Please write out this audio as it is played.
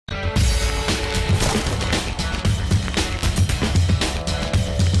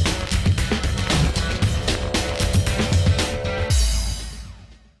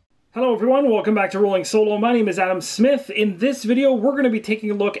Hello everyone, welcome back to Rolling Solo. My name is Adam Smith. In this video, we're going to be taking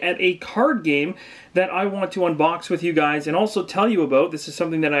a look at a card game that I want to unbox with you guys and also tell you about. This is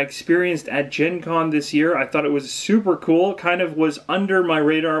something that I experienced at Gen Con this year. I thought it was super cool. It kind of was under my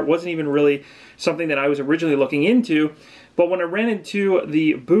radar. It wasn't even really something that I was originally looking into. But when I ran into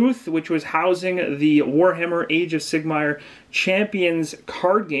the booth, which was housing the Warhammer Age of Sigmar Champions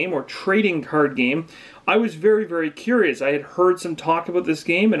card game, or trading card game, I was very, very curious. I had heard some talk about this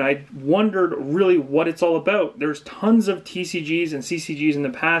game, and I wondered really what it's all about. There's tons of TCGs and CCGs in the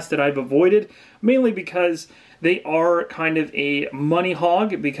past that I've avoided, mainly because they are kind of a money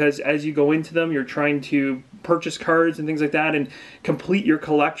hog, because as you go into them, you're trying to purchase cards and things like that and complete your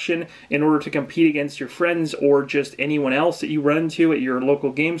collection in order to compete against your friends or just anyone else that you run into at your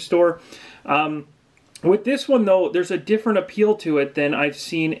local game store. With this one, though, there's a different appeal to it than I've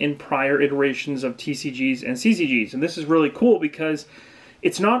seen in prior iterations of TCGs and CCGs. And this is really cool because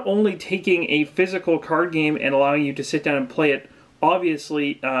it's not only taking a physical card game and allowing you to sit down and play it,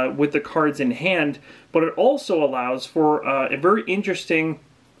 obviously, with the cards in hand, but it also allows for a very interesting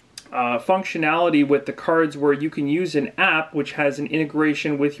functionality with the cards where you can use an app which has an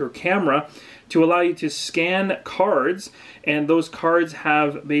integration with your camera to allow you to scan cards, and those cards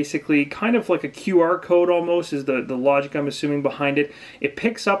have basically kind of like a QR code almost is the logic I'm assuming behind it. It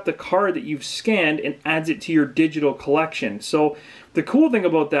picks up the card that you've scanned and adds it to your digital collection. So the cool thing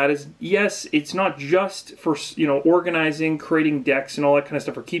about that is, yes, it's not just for, you know, organizing, creating decks and all that kind of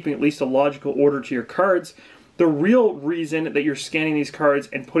stuff, or keeping at least a logical order to your cards. The real reason that you're scanning these cards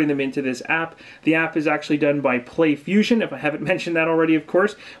and putting them into this app, the app is actually done by PlayFusion, if I haven't mentioned that already, of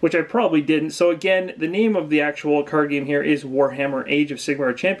course, which I probably didn't. So again, the name of the actual card game here is Warhammer Age of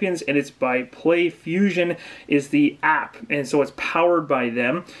Sigmar Champions, and it's by PlayFusion is the app, and so it's powered by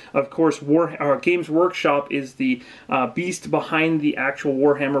them. Of course, Games Workshop is the beast behind the actual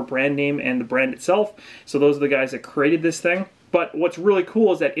Warhammer brand name and the brand itself. So those are the guys that created this thing. But what's really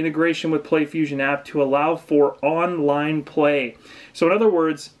cool is that integration with PlayFusion app to allow for online play. So in other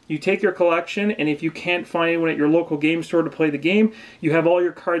words, you take your collection, and if you can't find anyone at your local game store to play the game, you have all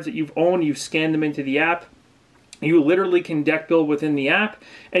your cards that you've owned, you scan them into the app. You literally can deck build within the app,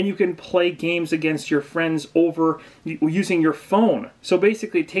 and you can play games against your friends over using your phone. So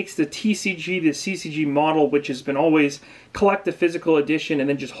basically it takes the TCG, the CCG model, which has been always collect the physical edition and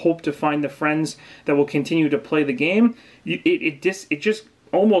then just hope to find the friends that will continue to play the game. It just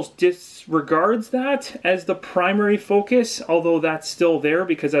almost disregards that as the primary focus, although that's still there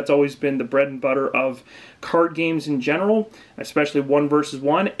because that's always been the bread and butter of card games in general, especially 1 versus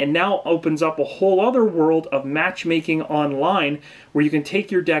 1, and now opens up a whole other world of matchmaking online where you can take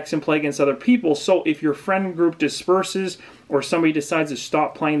your decks and play against other people. So if your friend group disperses or somebody decides to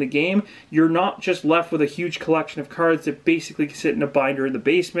stop playing the game, you're not just left with a huge collection of cards that basically sit in a binder in the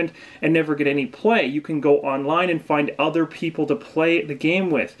basement and never get any play. You can go online and find other people to play the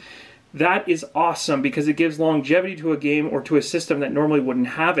game with. That is awesome because it gives longevity to a game or to a system that normally wouldn't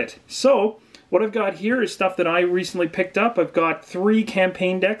have it. So what I've got here is stuff that I recently picked up. I've got 3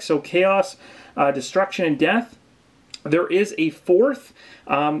 campaign decks, so Chaos, Destruction, and Death. There is a 4th,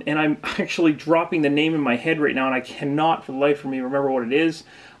 and I'm actually dropping the name in my head right now, and I cannot for the life of me remember what it is.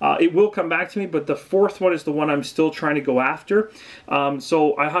 It will come back to me, but the 4th one is the one I'm still trying to go after.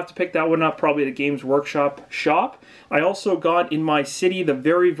 So I have to pick that one up probably at a Games Workshop shop. I also got in my city the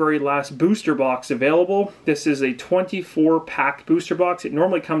very, very last booster box available. This is a 24-pack booster box. It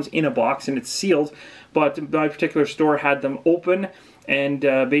normally comes in a box and it's sealed, but my particular store had them open, and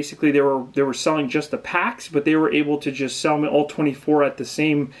basically they were selling just the packs, but they were able to just sell me all 24 at the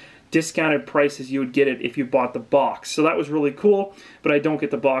same discounted price as you would get it if you bought the box. So that was really cool, but I don't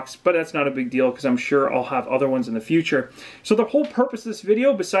get the box, but that's not a big deal because I'm sure I'll have other ones in the future. So the whole purpose of this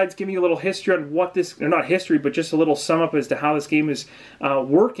video, besides giving you a little history on what this, or not history, but just a little sum up as to how this game is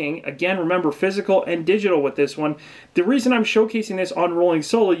working. Again, remember, physical and digital with this one. The reason I'm showcasing this on Rolling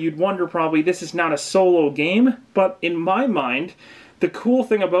Solo, you'd wonder probably this is not a solo game, but in my mind, the cool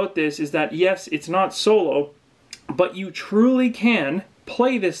thing about this is that yes, it's not solo, but you truly can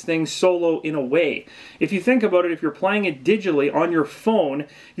play this thing solo in a way. If you think about it, if you're playing it digitally on your phone,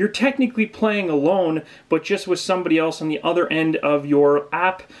 you're technically playing alone, but just with somebody else on the other end of your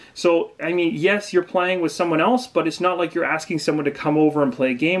app. So, I mean, yes, you're playing with someone else, but it's not like you're asking someone to come over and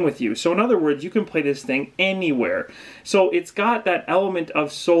play a game with you. So in other words, you can play this thing anywhere. So it's got that element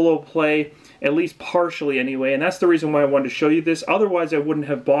of solo play, at least partially anyway, and that's the reason why I wanted to show you this. Otherwise I wouldn't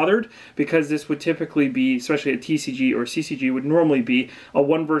have bothered, because this would typically be, especially a TCG or CCG, would normally be a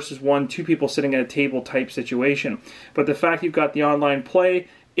 1 versus 1, 2 people sitting at a table type situation. But the fact you've got the online play,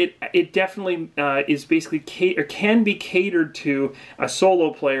 it definitely is basically can be catered to a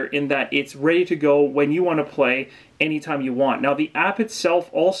solo player in that it's ready to go when you want to play anytime you want. Now, the app itself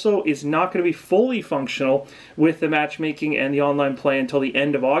also is not going to be fully functional with the matchmaking and the online play until the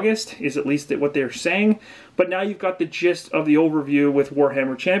end of August, is at least what they're saying. But now you've got the gist of the overview with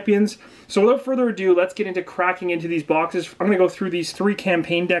Warhammer Champions. So without further ado, let's get into cracking into these boxes. I'm going to go through these 3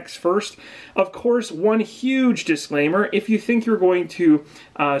 campaign decks first. Of course, one huge disclaimer: if you think you're going to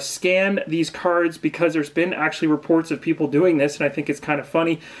scan these cards, because there's been actually reports of people doing this, and I think it's kind of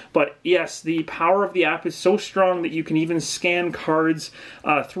funny, but yes, the power of the app is so strong that you can even scan cards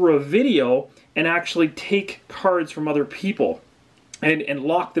through a video and actually take cards from other people and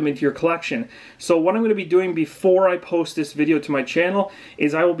lock them into your collection. So what I'm going to be doing before I post this video to my channel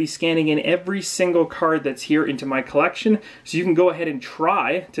is I will be scanning in every single card that's here into my collection, so you can go ahead and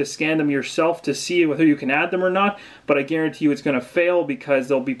try to scan them yourself to see whether you can add them or not, but I guarantee you it's going to fail because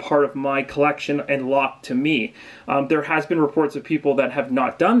they'll be part of my collection and locked to me. There has been reports of people that have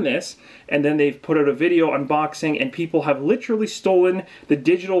not done this, and then they've put out a video unboxing, and people have literally stolen the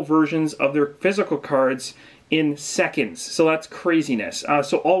digital versions of their physical cards in seconds. So that's craziness.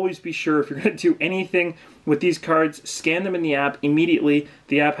 So always be sure, if you're going to do anything with these cards, scan them in the app immediately.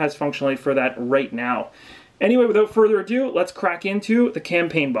 The app has functionality for that right now. Anyway, without further ado, let's crack into the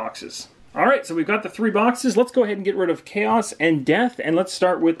campaign boxes. Alright, so we've got the 3 boxes. Let's go ahead and get rid of Chaos and Death, and let's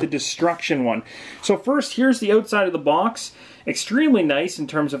start with the Destruction one. So first, here's the outside of the box. Extremely nice in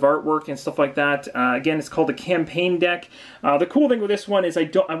terms of artwork and stuff like that. Again, it's called a campaign deck. The cool thing with this one is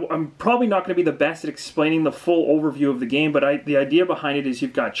I'm probably not going to be the best at explaining the full overview of the game, but the idea behind it is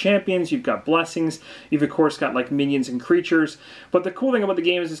you've got champions, you've got blessings, you've of course got like minions and creatures. But the cool thing about the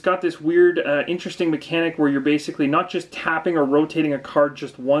game is it's got this weird, interesting mechanic where you're basically not just tapping or rotating a card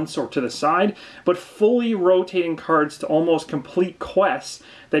just once or to the side, but fully rotating cards to almost complete quests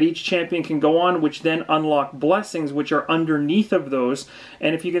that each champion can go on, which then unlock blessings, which are underneath of those.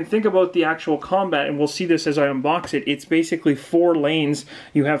 And if you can think about the actual combat, and we'll see this as I unbox it, it's basically 4 lanes.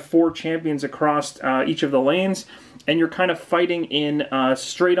 You have 4 champions across each of the lanes, and you're kind of fighting in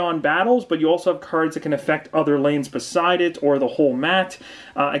straight-on battles, but you also have cards that can affect other lanes beside it or the whole mat.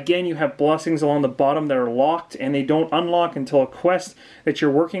 Again, you have blessings along the bottom that are locked, and they don't unlock until a quest that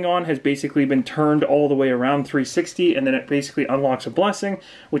you're working on has basically been turned all the way around 360, and then it basically unlocks a blessing,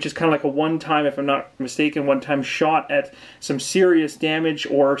 which is kind of like a one-time, if I'm not mistaken, one-time shot at some serious damage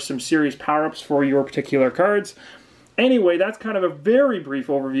or some serious power-ups for your particular cards. Anyway, that's kind of a very brief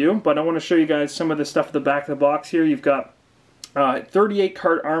overview, but I want to show you guys some of the stuff at the back of the box here. You've got 38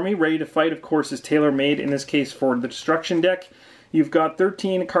 card army ready to fight, of course, is tailor-made in this case for the Destruction deck. You've got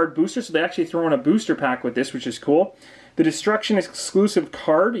 13 card boosters, so they actually throw in a booster pack with this, which is cool. The Destruction exclusive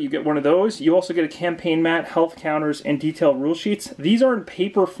card, you get one of those. You also get a campaign mat, health counters, and detailed rule sheets. These are in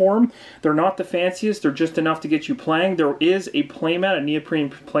paper form. They're not the fanciest. They're just enough to get you playing. There is a playmat, a neoprene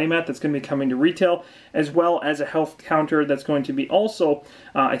playmat that's going to be coming to retail, as well as a health counter that's going to be also,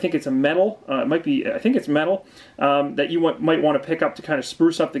 I think it's a metal, I think it's metal, that you might want to pick up to kind of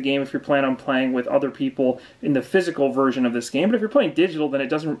spruce up the game if you're planning on playing with other people in the physical version of this game. But if you're playing digital, then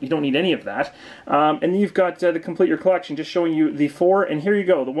you don't need any of that. And then you've got the Complete Your Collection, just showing you the 4, and here you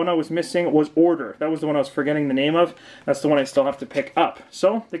go. The one I was missing was Order. That was the one I was forgetting the name of. That's the one I still have to pick up.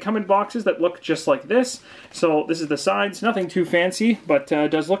 So they come in boxes that look just like this. So this is the sides, nothing too fancy, but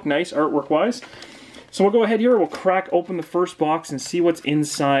does look nice artwork-wise. So we'll go ahead here, we'll crack open the first box and see what's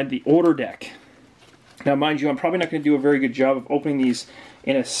inside the Order deck. Now mind you, I'm probably not going to do a very good job of opening these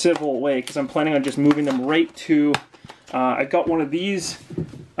in a civil way, because I'm planning on just moving them right to, I got one of these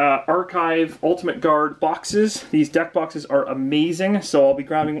Archive Ultimate Guard boxes. These deck boxes are amazing, so I'll be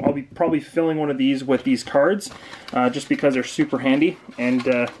probably filling one of these with these cards, just because they're super handy, and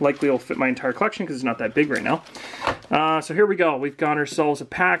likely it'll fit my entire collection because it's not that big right now. So here we go. We've got ourselves a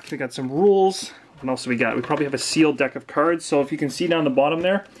pack. We got some rules. And also we probably have a sealed deck of cards. So if you can see down the bottom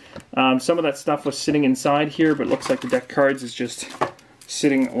there, some of that stuff was sitting inside here, but it looks like the deck cards is just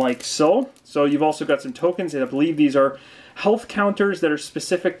sitting like so. So you've also got some tokens, and I believe these are health counters that are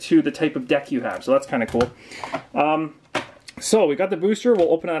specific to the type of deck you have. So that's kind of cool. So we got the booster.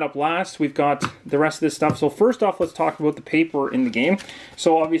 We'll open that up last. We've got the rest of this stuff. So first off, let's talk about the paper in the game.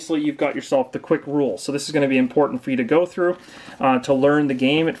 So obviously you've got yourself the quick rules. So this is going to be important for you to go through to learn the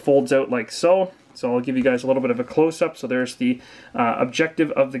game. It folds out like so. So I'll give you guys a little bit of a close-up. So there's the objective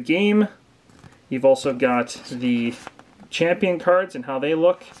of the game. You've also got the champion cards and how they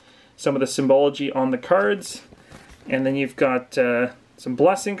look. Some of the symbology on the cards. And then you've got some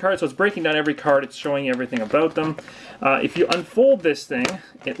blessing cards. So it's breaking down every card. It's showing you everything about them. If you unfold this thing,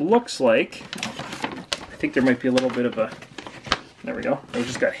 it looks like, I think there might be a little bit of a There we go. I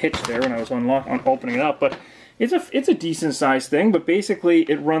just got hitched there when I was opening it up, but it's a decent sized thing. But basically,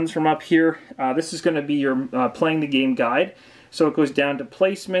 it runs from up here. This is going to be your playing the game guide. So it goes down to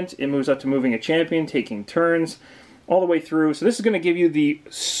placement. It moves up to moving a champion, taking turns, all the way through. So this is going to give you the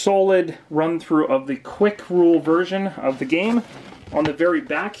solid run through of the quick rule version of the game. On the very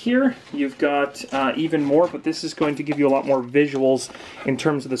back here, you've got even more, but this is going to give you a lot more visuals in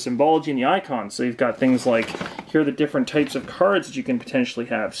terms of the symbology and the icons. So you've got things like, here are the different types of cards that you can potentially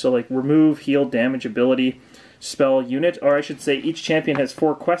have. So like remove, heal, damage, ability, spell, unit, or I should say each champion has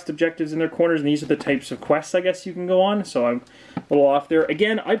 4 quest objectives in their corners, and these are the types of quests I guess you can go on. So I'm a little off there.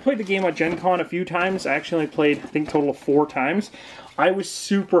 Again, I played the game on Gen Con a few times. I actually only played, I think, total of 4 times. I was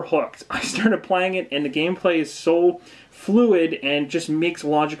super hooked. I started playing it, and the gameplay is so fluid and just makes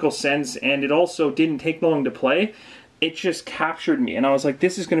logical sense, and it also didn't take long to play. It just captured me, and I was like,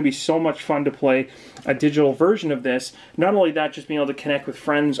 this is going to be so much fun to play a digital version of this. Not only that, just being able to connect with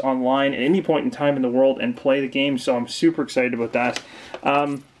friends online at any point in time in the world and play the game, so I'm super excited about that.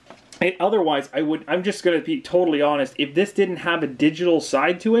 Otherwise, I'm just going to be totally honest, if this didn't have a digital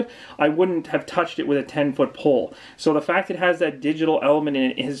side to it, I wouldn't have touched it with a 10-foot pole. So the fact it has that digital element in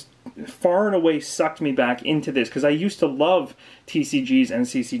it has far and away sucked me back into this, because I used to love TCGs and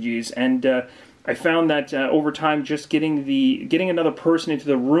CCGs, and I found that over time, just getting another person into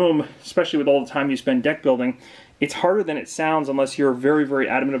the room, especially with all the time you spend deck building, it's harder than it sounds unless you're very, very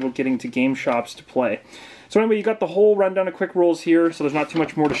adamant about getting to game shops to play. So anyway, you got the whole rundown of quick rules here, so there's not too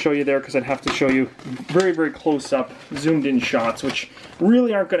much more to show you there because I'd have to show you very, very close-up, zoomed-in shots, which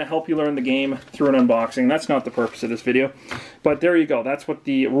really aren't going to help you learn the game through an unboxing. That's not the purpose of this video. But there you go. That's what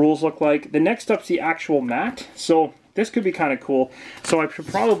the rules look like. The next up's the actual mat. So this could be kind of cool. So I should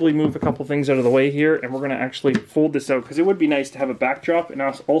probably move a couple things out of the way here, and we're going to actually fold this out because it would be nice to have a backdrop, and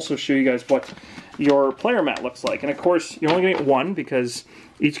I'll also show you guys what your player mat looks like. And of course, you're only going to get one because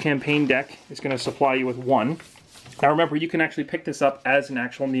each campaign deck is going to supply you with one. Now remember, you can actually pick this up as an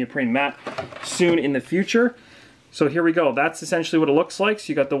actual neoprene mat soon in the future. So here we go. That's essentially what it looks like. So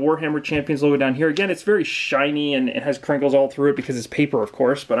you got the Warhammer Champions logo down here. Again, it's very shiny and it has crinkles all through it because it's paper, of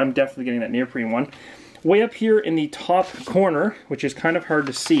course, but I'm definitely getting that neoprene one. Way up here in the top corner, which is kind of hard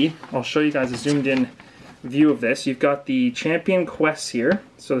to see, I'll show you guys a zoomed in view of this. You've got the champion quests here.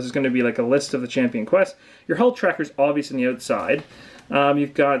 So this is going to be like a list of the champion quests. Your health tracker is obvious on the outside.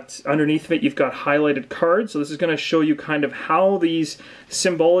 You've got, underneath of it, you've got highlighted cards. So this is going to show you kind of how these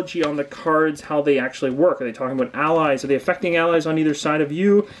symbology on the cards, how they actually work. Are they talking about allies? Are they affecting allies on either side of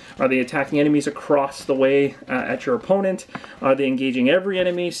you? Are they attacking enemies across the way at your opponent? Are they engaging every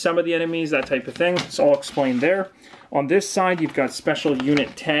enemy, some of the enemies, that type of thing? It's all explained there. On this side, you've got special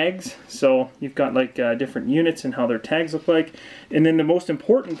unit tags. So you've got like different units and how their tags look like. And then the most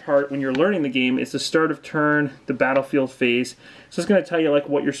important part when you're learning the game is the start of turn, the battlefield phase. So it's going to tell you like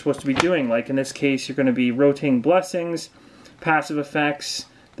what you're supposed to be doing. Like in this case, you're going to be rotating blessings, passive effects,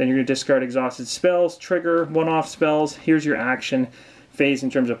 then you're going to discard exhausted spells, trigger one-off spells. Here's your action phase in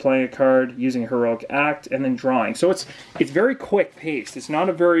terms of playing a card, using a heroic act, and then drawing. So it's very quick paced. It's not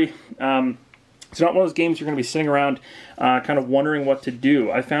a very it's not one of those games you're going to be sitting around kind of wondering what to do.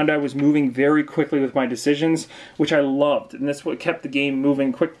 I found I was moving very quickly with my decisions, which I loved, and that's what kept the game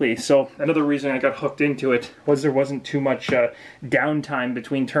moving quickly. So another reason I got hooked into it was there wasn't too much downtime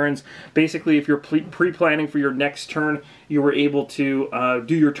between turns. Basically, if you're pre-planning for your next turn, you were able to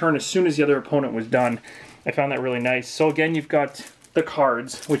do your turn as soon as the other opponent was done. I found that really nice. So again, you've got the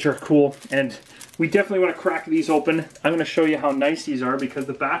cards, which are cool, and we definitely want to crack these open. I'm going to show you how nice these are because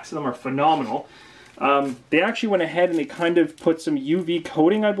the backs of them are phenomenal. They actually went ahead and they kind of put some UV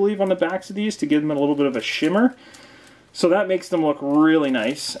coating, I believe, on the backs of these to give them a little bit of a shimmer. So that makes them look really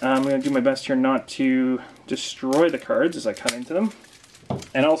nice. I'm going to do my best here not to destroy the cards as I cut into them.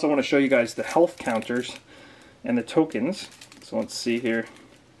 And I also want to show you guys the health counters and the tokens. So let's see here.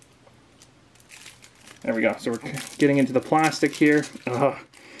 There we go. So we're getting into the plastic here.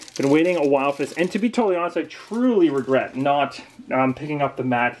 Been waiting a while for this, and to be totally honest, I truly regret not picking up the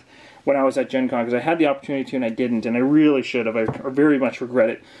mat when I was at Gen Con, because I had the opportunity to and I didn't, and I really should have. I very much regret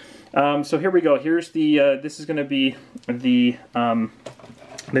it. So here we go. Here's the, this is going to be the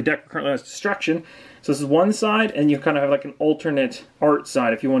deck currently has Destruction. So this is one side, and you kind of have like an alternate art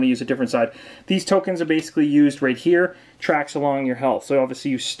side if you want to use a different side. These tokens are basically used right here, tracks along your health. So obviously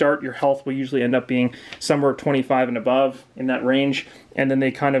you start, your health will usually end up being somewhere 25 and above in that range, and then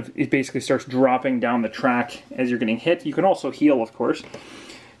they kind of, it basically starts dropping down the track as you're getting hit. You can also heal, of course.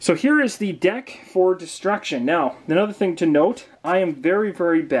 So here is the deck for Destruction. Now, another thing to note, I am very,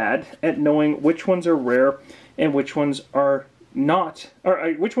 very bad at knowing which ones are rare and which ones are not,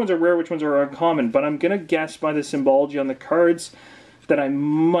 or which ones are rare, which ones are uncommon, but I'm going to guess by the symbology on the cards that I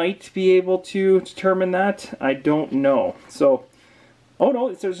might be able to determine that. I don't know. So, oh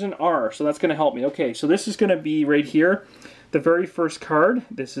no, there's an R, so that's going to help me. Okay, so this is going to be right here, the very first card.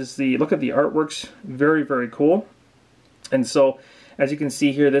 This is the, look at the artwork's very, very cool. And so, as you can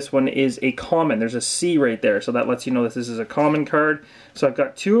see here, this one is a common. There's a C right there, so that lets you know that this is a common card. So I've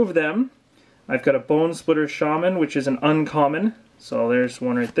got two of them. I've got a Bone Splitter Shaman, which is an uncommon. So there's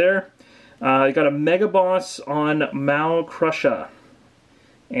one right there. I got a Mega Boss on Mao Crusha.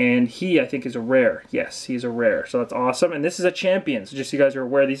 And he, I think, is a rare. Yes, he's a rare. So that's awesome. And this is a champion. So just so you guys are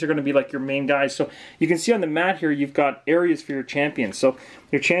aware, these are going to be like your main guys. So you can see on the mat here, you've got areas for your champions. So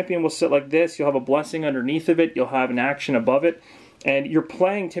your champion will sit like this. You'll have a blessing underneath of it. You'll have an action above it. And you're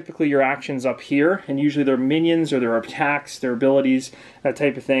playing typically your actions up here. And usually they're minions or their attacks, their abilities, that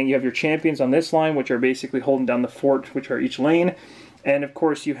type of thing. You have your champions on this line, which are basically holding down the fort, which are each lane. And of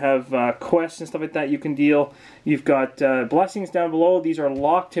course you have quests and stuff like that you can deal. You've got blessings down below. These are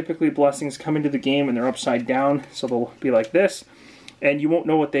locked. Typically blessings come into the game and they're upside down, so they'll be like this. And you won't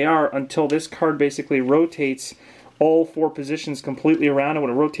know what they are until this card basically rotates all four positions completely around. And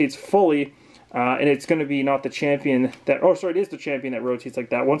when it rotates fully, and it's going to be not the champion that, oh sorry, it is the champion that rotates like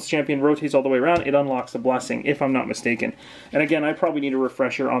that. Once the champion rotates all the way around, it unlocks the blessing, if I'm not mistaken. And again, I probably need a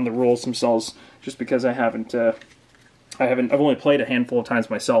refresher on the rules themselves, just because I haven't... I've only played a handful of times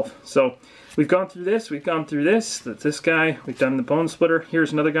myself. So we've gone through this, that's this guy, we've done the Bone Splitter.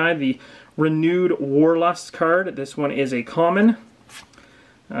 Here's another guy, the Renewed Warlust card. This one is a common.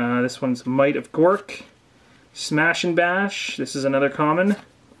 This one's Might of Gork. Smash and Bash, this is another common.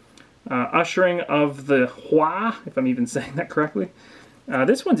 Ushering of the Hua, if I'm even saying that correctly.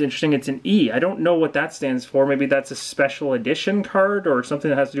 This one's interesting, it's an E. I don't know what that stands for. Maybe that's a special edition card or something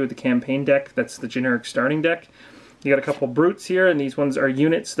that has to do with the campaign deck. That's the generic starting deck. You got a couple brutes here, and these ones are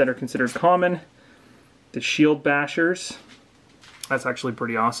units that are considered common. The Shield Bashers. That's actually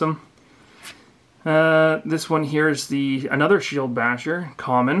pretty awesome. This one here is another Shield Basher,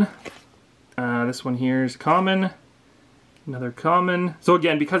 common. This one here is common. Another common. So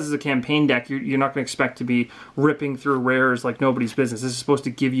again, because it's a campaign deck, you're not going to expect to be ripping through rares like nobody's business. This is supposed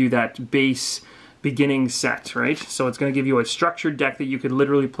to give you that base beginning set, right? So it's going to give you a structured deck that you could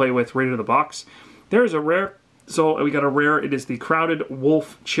literally play with right out of the box. There's a rare. So we got a rare, it is the Crowded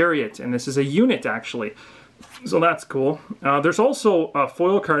Wolf Chariot, and this is a unit actually. So that's cool. There's also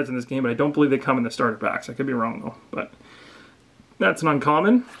foil cards in this game, but I don't believe they come in the starter packs. I could be wrong though, but that's an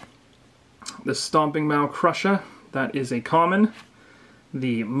uncommon. The Stomping Mao Crusha, that is a common.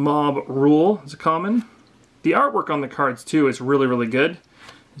 The Mob Rule is a common. The artwork on the cards too is really, really good,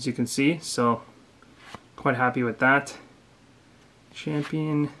 as you can see, so quite happy with that.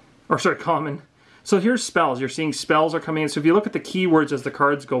 Champion, or sorry, common. So here's spells. You're seeing spells are coming in. So if you look at the keywords as the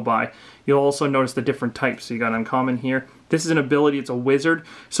cards go by, you'll also notice the different types. So you got uncommon here. This is an ability. It's a wizard.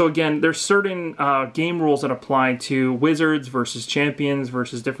 So again, there's certain game rules that apply to wizards versus champions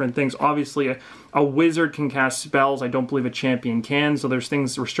versus different things. Obviously, a wizard can cast spells. I don't believe a champion can. So there's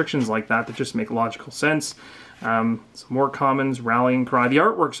restrictions like that that just make logical sense. Some more commons, Rallying Cry. The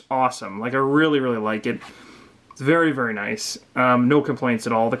artwork's awesome. Like, I really, really like it. It's very, very nice. No complaints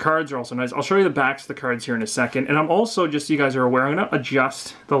at all. The cards are also nice. I'll show you the backs of the cards here in a second. And I'm also, just so you guys are aware, I'm going to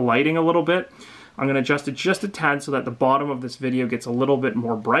adjust the lighting a little bit. I'm going to adjust it just a tad so that the bottom of this video gets a little bit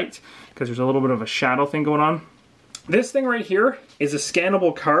more bright, because there's a little bit of a shadow thing going on. This thing right here is a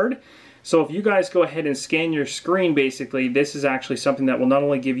scannable card. So if you guys go ahead and scan your screen, basically, this is actually something that will not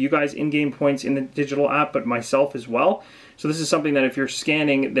only give you guys in-game points in the digital app, but myself as well. So this is something that if you're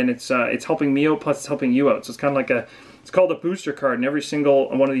scanning, then it's helping me out, plus it's helping you out. So it's kind of like it's called a booster card, and every single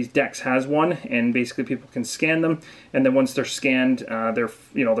one of these decks has one, and basically people can scan them, and then once they're scanned, they're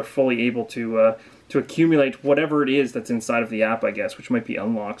fully able to accumulate whatever it is that's inside of the app, I guess, which might be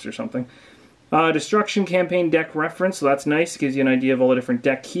unlocks or something. Destruction campaign deck reference, so that's nice. It gives you an idea of all the different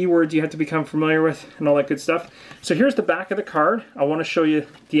deck keywords you have to become familiar with and all that good stuff. So here's the back of the card. I want to show you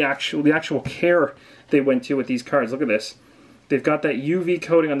the actual care they went to with these cards. Look at this. They've got that UV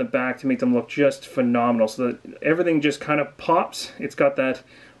coating on the back to make them look just phenomenal, so that everything just kind of pops. It's got that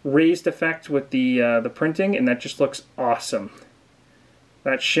raised effect with the printing, and that just looks awesome.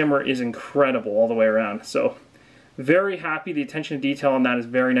 That shimmer is incredible all the way around. So very happy. The attention to detail on that is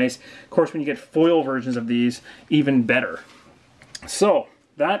very nice. Of course, when you get foil versions of these, even better. So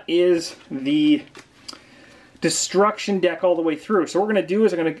that is the destruction deck all the way through. So what we're going to do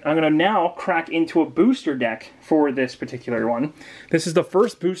is I'm going to now crack into a booster deck for this particular one. This is the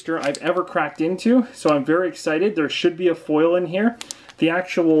first booster I've ever cracked into, so I'm very excited. There should be a foil in here. The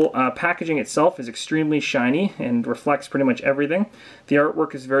actual packaging itself is extremely shiny and reflects pretty much everything. The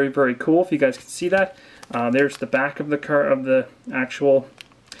artwork is very, very cool, if you guys can see that. There's the back of the actual...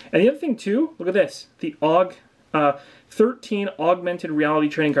 And the other thing too, look at this, the 13 augmented reality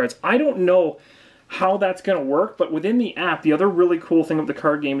trading cards. I don't know how that's going to work, but within the app, the other really cool thing of the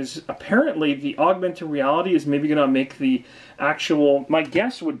card game is apparently the augmented reality is maybe going to make the actual, my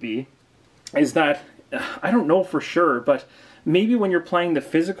guess would be, is that, I don't know for sure, but maybe when you're playing the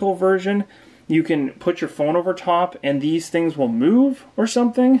physical version, you can put your phone over top and these things will move or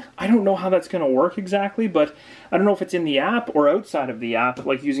something. I don't know how that's going to work exactly, but I don't know if it's in the app or outside of the app,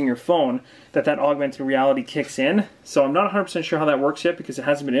 like using your phone, that augmented reality kicks in. So I'm not 100% sure how that works yet because it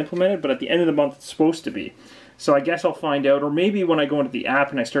hasn't been implemented, but at the end of the month it's supposed to be. So I guess I'll find out, or maybe when I go into the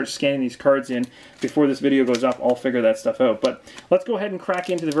app and I start scanning these cards in before this video goes up, I'll figure that stuff out. But let's go ahead and crack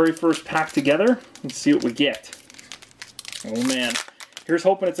into the very first pack together and see what we get. Oh man. Here's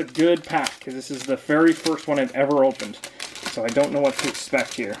hoping it's a good pack, because this is the very first one I've ever opened. So I don't know what to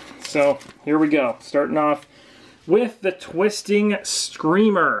expect here. So, here we go. Starting off with the Twisting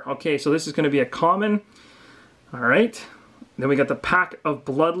Screamer. Okay, so this is going to be a common. Alright. Then we got the pack of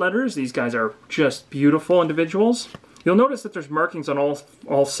Bloodletters. These guys are just beautiful individuals. You'll notice that there's markings on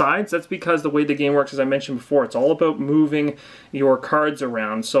all sides. That's because the way the game works, as I mentioned before, it's all about moving your cards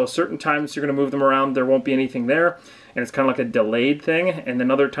around. So certain times you're going to move them around, there won't be anything there. And it's kind of like a delayed thing. And then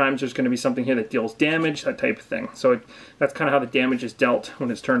other times there's going to be something here that deals damage, that type of thing. So that's kind of how the damage is dealt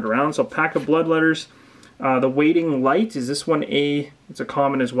when it's turned around. So pack of Bloodletters. The Waiting Light, is this one it's a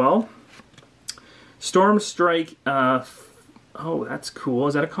common as well. Storm Strike, oh, that's cool.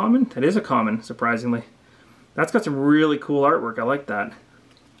 Is that a common? That is a common, surprisingly. That's got some really cool artwork. I like that. I'm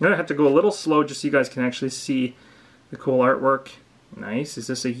going to have to go a little slow just so you guys can actually see the cool artwork. Nice. Is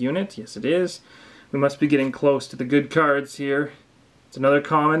this a unit? Yes, it is. We must be getting close to the good cards here. It's another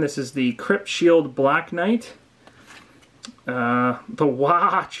common. This is the Crypt Shield Black Knight. The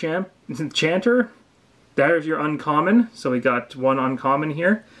Wah Chanter. There's your uncommon. So we got one uncommon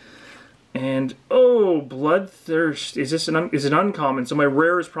here. And, oh, Bloodthirst. Is it uncommon? So my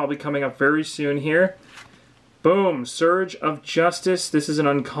rare is probably coming up very soon here. Boom, Surge of Justice. This is an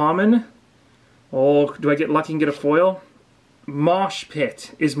uncommon. Oh, do I get lucky and get a foil? Mosh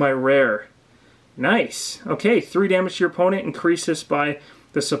Pit is my rare. Nice. Okay, 3 damage to your opponent. Increase this by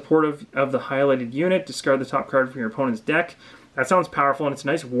the support of the highlighted unit. Discard the top card from your opponent's deck. That sounds powerful, and it's a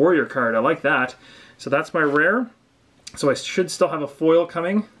nice warrior card. I like that. So that's my rare. So I should still have a foil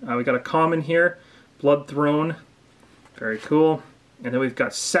coming. We got a common here. Blood Throne. Very cool. And then we've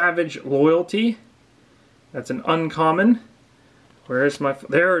got Savage Loyalty. That's an uncommon. Where's my...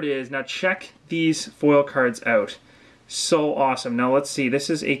 There it is. Now check these foil cards out. So awesome. Now let's see. This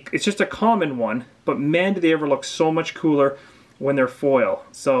is it's just a common one, but man, do they ever look so much cooler when they're foil.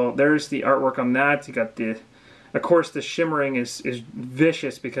 So there's the artwork on that. You got the... Of course, the shimmering is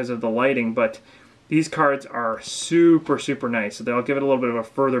vicious because of the lighting, but these cards are super, super nice. So they'll give it a little bit of a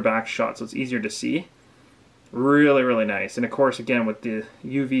further back shot, so it's easier to see. Really, really nice. And of course, again, with the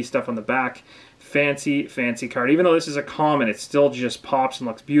UV stuff on the back, fancy, fancy card. Even though this is a common, it still just pops and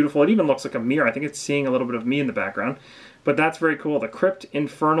looks beautiful. It even looks like a mirror. I think it's seeing a little bit of me in the background. But that's very cool. The Crypt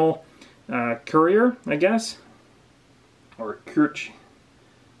Infernal Courier, I guess. Or Kirch.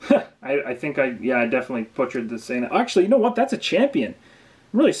 I think I definitely butchered the saying. Actually, you know what? That's a champion.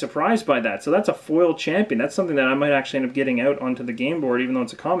 I'm really surprised by that. So that's a foil champion. That's something that I might actually end up getting out onto the game board, even though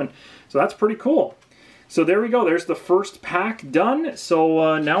it's a common. So that's pretty cool. So there we go. There's the first pack done.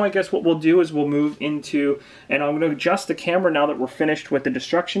 So now I guess what we'll do is we'll move into, and I'm going to adjust the camera now that we're finished with the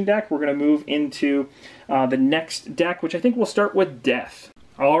Destruction deck. We're going to move into the next deck, which I think we'll start with Death.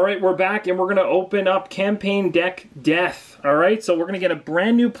 Alright, we're back and we're going to open up Campaign Deck Death. Alright, so we're going to get a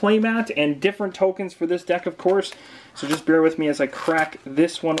brand new playmat and different tokens for this deck, of course. So just bear with me as I crack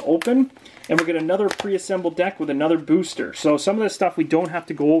this one open. And we'll get another pre-assembled deck with another booster. So some of this stuff we don't have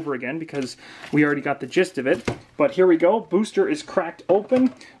to go over again because we already got the gist of it. But here we go. Booster is cracked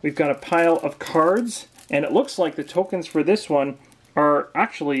open. We've got a pile of cards. And it looks like the tokens for this one are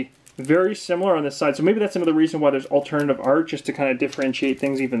actually very similar on this side. So maybe that's another reason why there's alternative art, just to kind of differentiate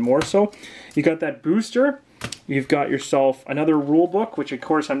things even more so. You got that booster. You've got yourself another rule book, which of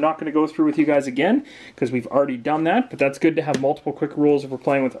course I'm not going to go through with you guys again because we've already done that, but that's good to have multiple quick rules if we're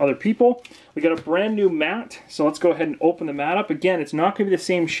playing with other people. We got a brand new mat, so let's go ahead and open the mat up. Again, it's not going to be the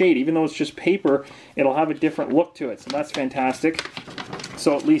same shade. Even though it's just paper, it'll have a different look to it, so that's fantastic.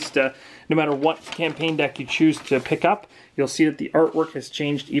 So at least no matter what campaign deck you choose to pick up. You'll see that the artwork has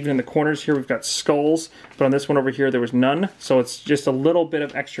changed even in the corners. Here we've got skulls, but on this one over here there was none. So it's just a little bit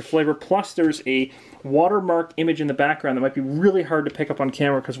of extra flavor. Plus there's a watermark image in the background that might be really hard to pick up on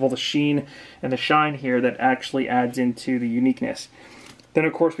camera because of all the sheen and the shine here that actually adds into the uniqueness. Then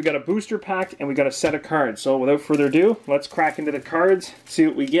of course we got a booster pack and we got a set of cards. So without further ado, let's crack into the cards, see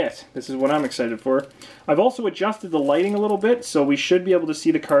what we get. This is what I'm excited for. I've also adjusted the lighting a little bit, so we should be able to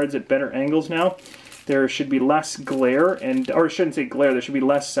see the cards at better angles now. There should be less glare, or I shouldn't say glare, there should be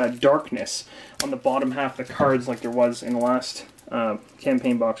less darkness on the bottom half of the cards like there was in the last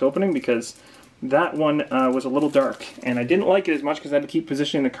campaign box opening, because that one was a little dark, and I didn't like it as much because I had to keep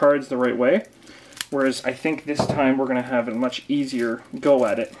positioning the cards the right way, whereas I think this time we're going to have a much easier go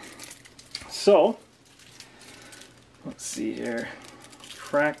at it. So, let's see here.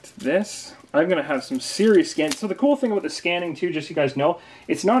 Cracked this. I'm going to have some serious scanning. So the cool thing about the scanning too, just so you guys know,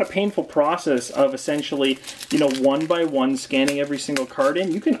 it's not a painful process of essentially, you know, one by one scanning every single card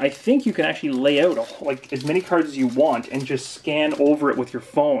in. You can, I think you can actually lay out like as many cards as you want and just scan over it with your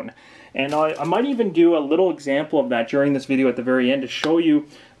phone. And I might even do a little example of that during this video at the very end to show you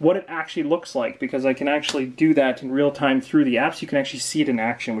what it actually looks like, because I can actually do that in real time through the apps. You can actually see it in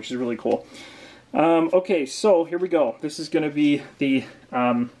action, which is really cool. Okay, so here we go. This is going to be the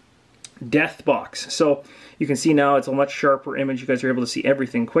death box. So you can see now it's a much sharper image. You guys are able to see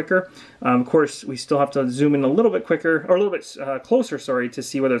everything quicker. Of course, we still have to zoom in a little bit quicker, or a little bit closer, sorry, to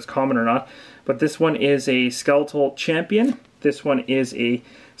see whether it's common or not. But this one is a skeletal champion. This one is a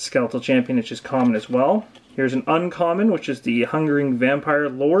skeletal champion, which is common as well. Here's an uncommon, which is the Hungering Vampire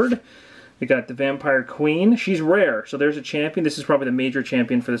Lord. We got the Vampire Queen. She's rare, so there's a champion. This is probably the major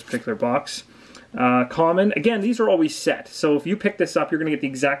champion for this particular box. Common. Again, these are always set, so if you pick this up, you're going to get the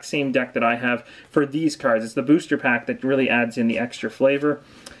exact same deck that I have for these cards. It's the booster pack that really adds in the extra flavor.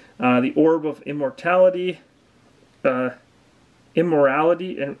 The Orb of Immortality.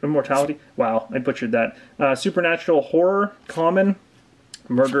 Immortality. Wow, I butchered that. Supernatural Horror. Common.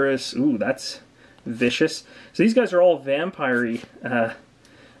 Murderous. Ooh, that's vicious. So these guys are all vampire-y.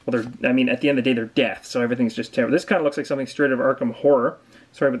 Well, I mean, at the end of the day, they're death, so everything's just terrible. This kind of looks like something straight out of Arkham Horror.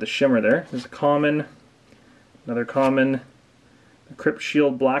 Sorry about the shimmer there. There's a common, another common, a Crypt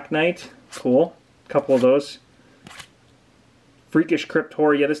Shield Black Knight. Cool. A couple of those. Freakish Crypt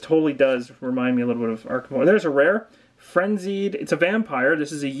Horror. Yeah, this totally does remind me a little bit of Arkham Horror. There's a rare. Frenzied. It's a vampire.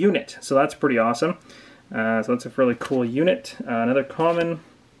 This is a unit, so that's pretty awesome. So that's a really cool unit. Another common.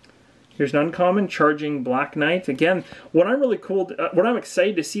 Here's an uncommon, Charging Black Knight. Again, what I'm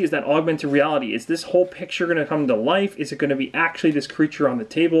excited to see is that augmented reality. Is this whole picture going to come to life? Is it going to be actually this creature on the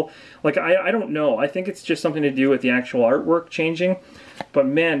table? Like, I don't know. I think it's just something to do with the actual artwork changing. But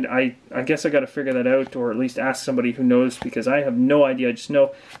man, I guess I got to figure that out, or at least ask somebody who knows, because I have no idea. I just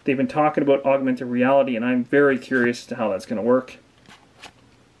know they've been talking about augmented reality, and I'm very curious as to how that's going to work.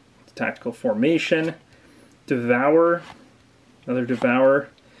 Tactical Formation. Devour. Another Devour.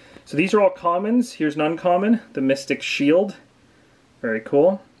 So these are all commons. Here's an uncommon, the Mystic Shield. Very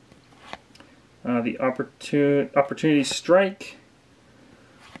cool. The Opportunity Strike.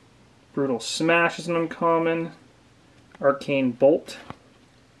 Brutal Smash is an uncommon. Arcane Bolt.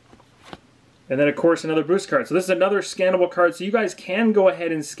 And then, of course, another boost card. So this is another scannable card. So you guys can go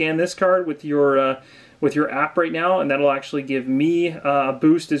ahead and scan this card with your app right now, and that'll actually give me a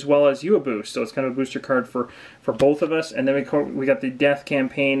boost as well as you a boost. So it's kind of a booster card for both of us. And then we got the Death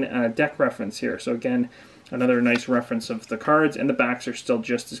Campaign deck reference here. So again, another nice reference of the cards, and the backs are still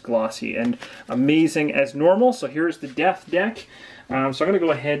just as glossy and amazing as normal. So here's the Death deck. So I'm going to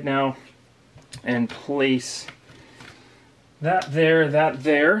go ahead now and place that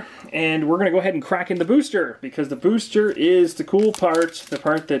there, and we're going to go ahead and crack in the booster, because the booster is the cool part, the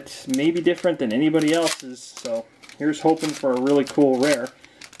part that may be different than anybody else's. So here's hoping for a really cool rare.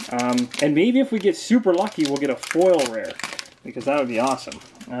 And maybe if we get super lucky, we'll get a foil rare, because that would be awesome.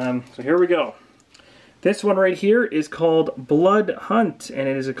 So here we go. This one right here is called Blood Hunt, and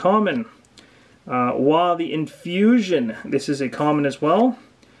it is a common. While the Infusion, this is a common as well.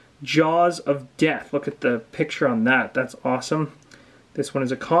 Jaws of Death. Look at the picture on that. That's awesome. This one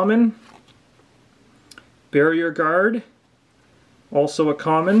is a common. Barrier Guard. Also a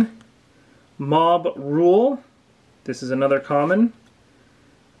common. Mob Rule. This is another common.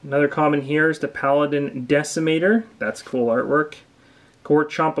 Another common here is the Paladin Decimator. That's cool artwork. Gore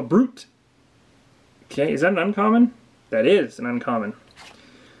Champa Brute. Okay, is that an uncommon? That is an uncommon.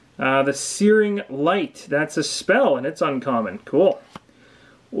 The Searing Light. That's a spell, and it's uncommon. Cool.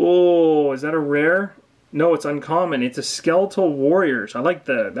 Oh, is that a rare? No, it's uncommon. It's a Skeletal Warriors. I like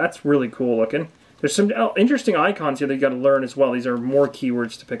that's really cool looking. There's some interesting icons here that you got to learn as well. These are more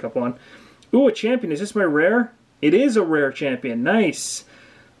keywords to pick up on. Ooh, a champion. Is this my rare? It is a rare champion. Nice.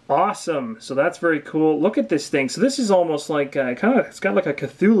 Awesome. So that's very cool. Look at this thing. So this is almost like it's got like a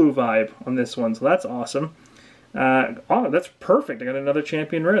Cthulhu vibe on this one. So that's awesome. Oh, that's perfect. I got another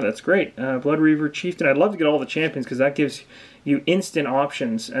champion rare. That's great. Blood Reaver Chieftain. I'd love to get all the champions because that gives you instant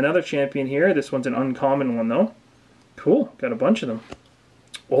options. Another champion here. This one's an uncommon one though. Cool. Got a bunch of them.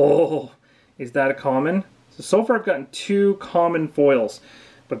 Oh, is that a common? So far I've gotten 2 common foils,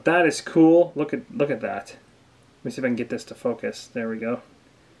 but that is cool. Look at that. Let me see if I can get this to focus. There we go.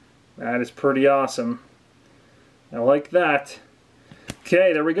 That is pretty awesome. I like that.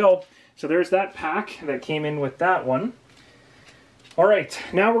 Okay, there we go. So there's that pack that came in with that one. Alright,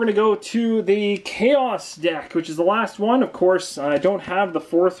 now we're going to go to the Chaos deck, which is the last one. Of course, I don't have the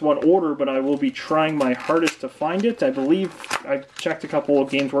 4th one ordered, but I will be trying my hardest to find it. I believe I've checked a couple of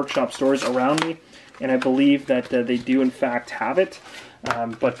Games Workshop stores around me, and I believe that they do in fact have it,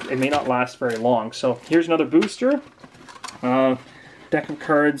 but it may not last very long. So here's another booster. Deck of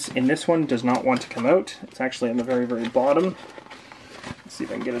cards in this one does not want to come out. It's actually on the very, very bottom. Let's see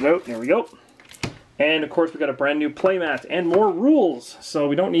if I can get it out. There we go. And of course we got a brand new playmat and more rules. So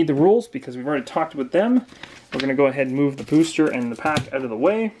we don't need the rules because we've already talked with them. We're going to go ahead and move the booster and the pack out of the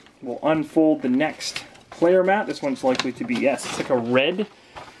way. We'll unfold the next player mat. This one's likely to be, yes, it's like a red.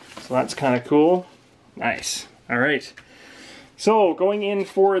 So that's kind of cool. Nice. Alright. So going in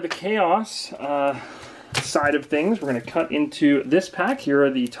for the Chaos side of things, we're going to cut into this pack. Here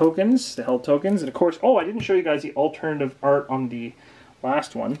are the tokens, the held tokens, and of course, oh, I didn't show you guys the alternative art on the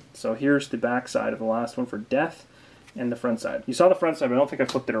last one. So here's the back side of the last one for death, and the front side. You saw the front side, but I don't think I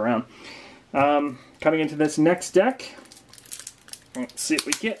flipped it around. Coming into this next deck, let's see what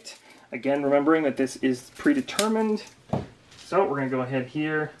we get. Again, remembering that this is predetermined. So we're going to go ahead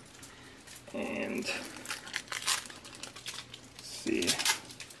here and see.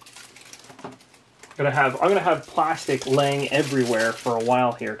 I'm gonna have plastic laying everywhere for a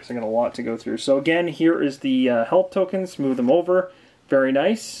while here because I got a lot to go through. So again, here is the health tokens. Move them over. Very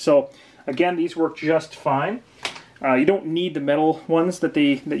nice. So again, these work just fine. You don't need the metal ones that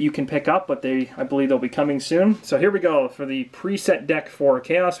you can pick up, but I believe they'll be coming soon. So here we go for the preset deck for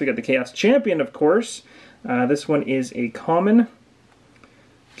Chaos. We got the Chaos Champion, of course. This one is a common.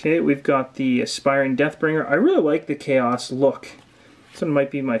 Okay, we've got the Aspiring Deathbringer. I really like the Chaos look. This one might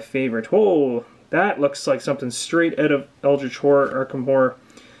be my favorite. Whoa. That looks like something straight out of Eldritch Horror, Arkham Horror.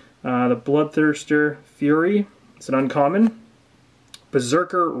 The Bloodthirster Fury. It's an uncommon.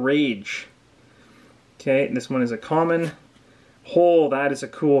 Berserker Rage. Okay, this one is a common. Oh, that is a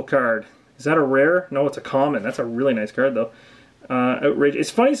cool card. Is that a rare? No, it's a common. That's a really nice card, though. Outrage.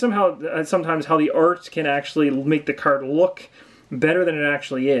 It's funny sometimes how the art can actually make the card look better than it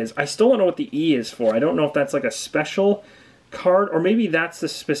actually is. I still don't know what the E is for. I don't know if that's like a special card, or maybe that's the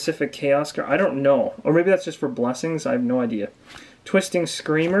specific Chaos card. I don't know. Or maybe that's just for blessings. I have no idea. Twisting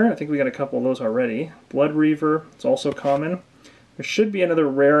Screamer. I think we got a couple of those already. Blood Reaver. It's also common. There should be another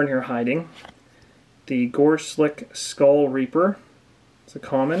rare in here hiding. The Gore Slick Skull Reaper. It's a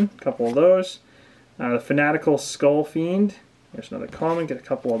common. A couple of those. The Fanatical Skull Fiend. There's another common. Get a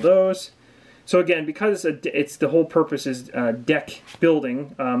couple of those. So again, because it's the whole purpose is deck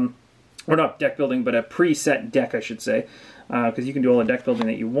building, or not deck building, but a preset deck, I should say. Because you can do all the deck building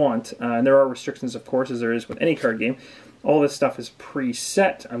that you want. And there are restrictions, of course, as there is with any card game. All this stuff is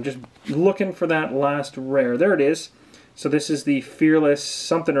preset. I'm just looking for that last rare. There it is. So this is the Fearless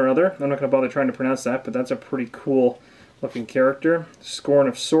something or other. I'm not going to bother trying to pronounce that, but that's a pretty cool looking character. Scorn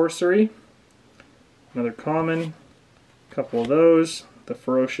of Sorcery. Another common. A couple of those. The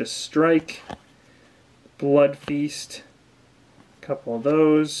Ferocious Strike. Blood Feast. A couple of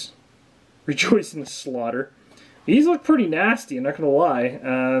those. Rejoice in the Slaughter. These look pretty nasty, I'm not going to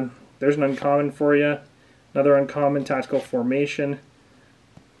lie. There's an uncommon for you. Another uncommon, Tactical Formation.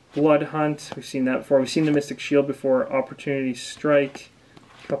 Blood Hunt, we've seen that before. We've seen the Mystic Shield before. Opportunity Strike.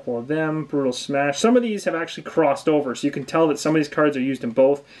 A couple of them. Brutal Smash. Some of these have actually crossed over, so you can tell that some of these cards are used in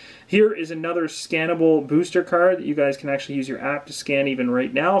both. Here is another scannable booster card that you guys can actually use your app to scan even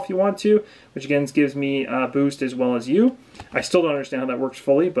right now if you want to, which again gives me a boost as well as you. I still don't understand how that works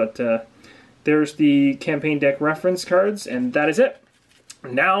fully, but there's the campaign deck reference cards, and that is it.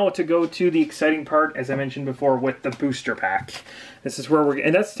 Now to go to the exciting part, as I mentioned before, with the booster pack. This is where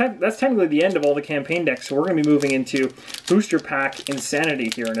and that's technically the end of all the campaign decks, so we're going to be moving into booster pack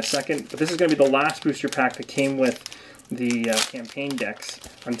insanity here in a second. But this is going to be the last booster pack that came with the campaign decks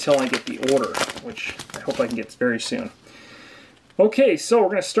until I get the order, which I hope I can get very soon. Okay, so we're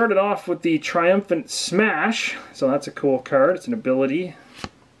going to start it off with the Triumphant Smash. So that's a cool card. It's an ability.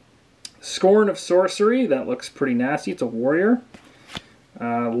 Scorn of Sorcery, that looks pretty nasty. It's a warrior.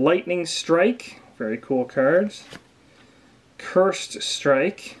 Lightning Strike, very cool cards. Cursed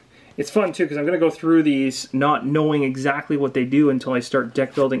Strike. It's fun too because I'm going to go through these not knowing exactly what they do until I start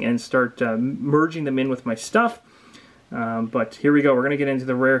deck building and start merging them in with my stuff. But here we go. We're going to get into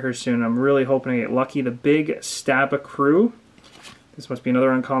the rare here soon. I'm really hoping to get lucky. The Big Stabba Crew. This must be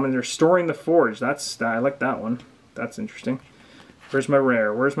another uncommon. They're Storing the Forge. I like that one. That's interesting. Where's my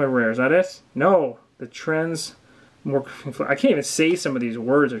rare? Where's my rare? Is that it? No. The Trends... I can't even say some of these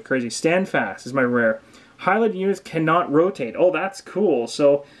words. Are crazy. Standfast is my rare. Highlighted units cannot rotate. Oh, that's cool.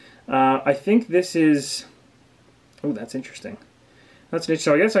 So, I think this is... Oh, that's interesting. That's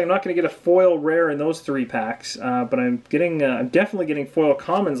interesting. So I guess I'm not going to get a foil rare in those 3 packs, but I'm getting... I'm definitely getting foil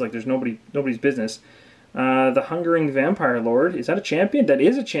commons like there's nobody's business. The Hungering Vampire Lord. Is that a champion? That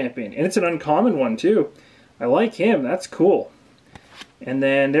is a champion. And it's an uncommon one, too. I like him. That's cool. And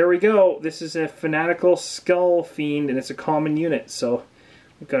then there we go. This is a Fanatical Skull Fiend, and it's a common unit. So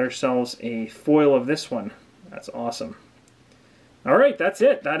we've got ourselves a foil of this one. That's awesome. All right, that's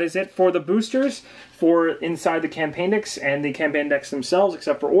it. That is it for the boosters for inside the campaign decks and the campaign decks themselves,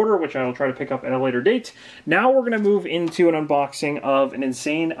 except for order, which I will try to pick up at a later date. Now we're going to move into an unboxing of an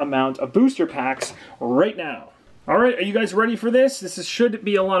insane amount of booster packs right now. All right, are you guys ready for this? This should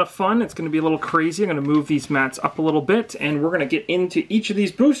be a lot of fun. It's going to be a little crazy. I'm going to move these mats up a little bit, and we're going to get into each of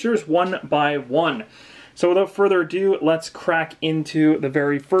these boosters one by one. So without further ado, let's crack into the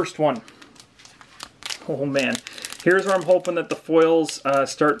very first one. Oh man, here's where I'm hoping that the foils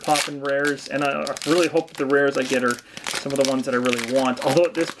start popping rares, and I really hope that the rares I get are some of the ones that I really want. Although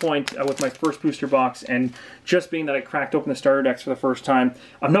at this point, with my first booster box, and just being that I cracked open the starter decks for the first time,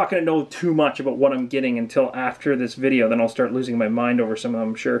 I'm not going to know too much about what I'm getting until after this video. Then I'll start losing my mind over some of them,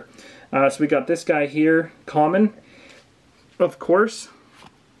 I'm sure. So we got this guy here, common, of course.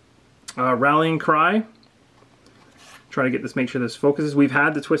 Rallying Cry. Try to get this, make sure this focuses. We've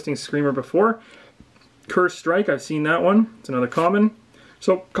had the Twisting Screamer before. Cursed Strike, I've seen that one. It's another common.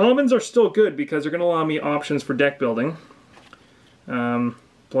 So commons are still good because they're going to allow me options for deck building.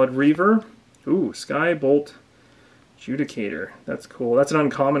 Blood Reaver. Ooh, Skybolt Judicator. That's cool. That's an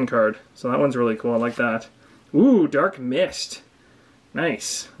uncommon card. So that one's really cool. I like that. Ooh, Dark Mist.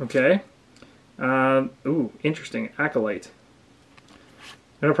 Nice. Okay. Ooh, interesting. Acolyte.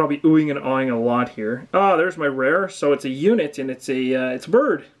 I'm gonna probably oohing and awing a lot here. Oh, there's my rare. So it's a unit and it's a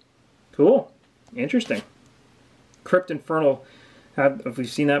bird. Cool. Interesting. Crypt Infernal. Have we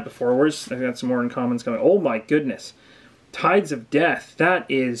seen that before? I've got some more uncommons coming. Oh my goodness. Tides of Death. That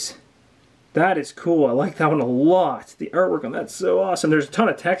is cool. I like that one a lot. The artwork on that's so awesome. There's a ton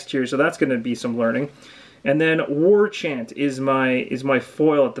of text here, so that's going to be some learning. And then War Chant is my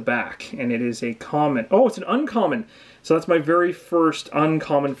foil at the back, and it is a common. Oh, it's an uncommon. So that's my very first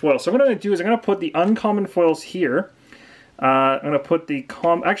uncommon foil. So what I'm going to do is I'm going to put the uncommon foils here. I'm going to put the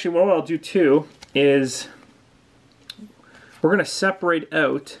actually, what I'll do too is we're going to separate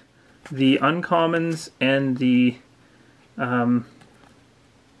out the uncommons and the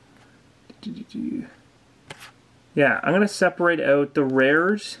yeah, I'm going to separate out the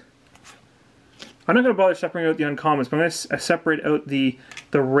rares. I'm not going to bother separating out the uncommons, but I'm going to separate out the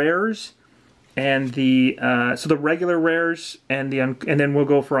rares and the so the regular rares and then we'll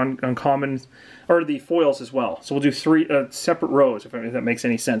go for uncommons or the foils as well. So we'll do 3 separate rows if that makes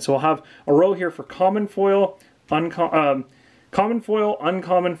any sense. So we'll have a row here for common foil, common foil,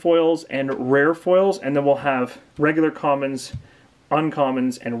 uncommon foils, and rare foils, and then we'll have regular commons,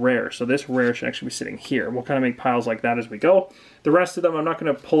 uncommons, and rare. So this rare should actually be sitting here. We'll kind of make piles like that as we go. The rest of them, I'm not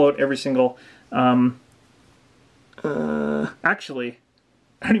going to pull out every single. Actually,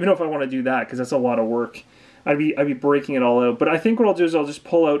 I don't even know if I want to do that because that's a lot of work. I'd be breaking it all out. But I think what I'll do is I'll just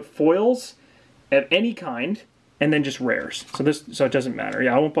pull out foils of any kind and then just rares. So it doesn't matter.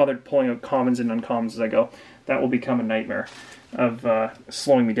 Yeah, I won't bother pulling out commons and uncommons as I go. That will become a nightmare of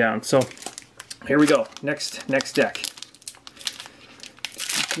slowing me down. So here we go. Next deck.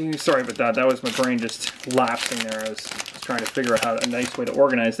 Sorry about that. That was my brain just lapsing there. I was trying to figure out a nice way to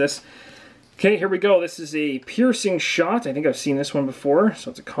organize this. Okay, here we go. This is a Piercing Shot. I think I've seen this one before. So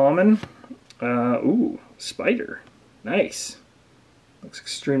it's a common. Ooh, Spider. Nice. Looks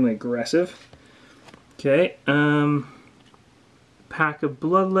extremely aggressive. Okay. Pack of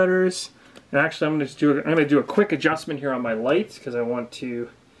Bloodletters. And actually, I'm going to do a quick adjustment here on my lights because I want to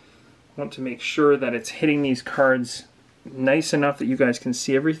make sure that it's hitting these cards nice enough that you guys can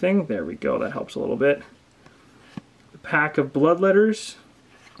see everything. There we go. That helps a little bit. The Pack of Bloodletters.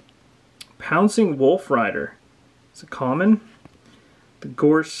 Pouncing Wolf Rider. It's a common. The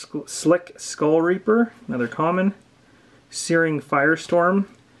Gore Slick Skull Reaper. Another common. Searing Firestorm.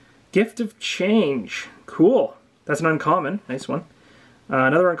 Gift of Change. Cool. That's an uncommon. Nice one.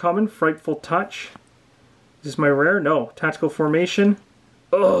 Another uncommon, Frightful Touch. Is this my rare? No. Tactical Formation.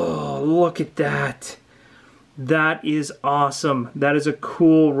 Oh, look at that. That is awesome. That is a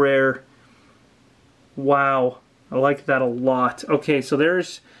cool rare. Wow. I like that a lot. Okay, so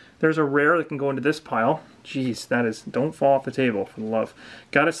there's a rare that can go into this pile. Jeez, that is... Don't fall off the table, for the love.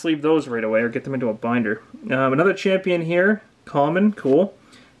 Gotta sleeve those right away or get them into a binder. Another champion here. Common. Cool.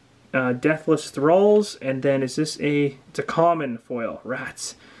 Deathless Thralls. And then is this a... It's a common foil.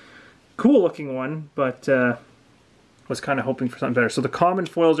 Rats. Cool looking one, but was kind of hoping for something better. So the common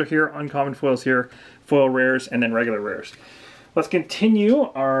foils are here, uncommon foils here, foil rares, and then regular rares. Let's continue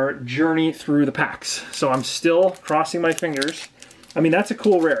our journey through the packs. So I'm still crossing my fingers. I mean, that's a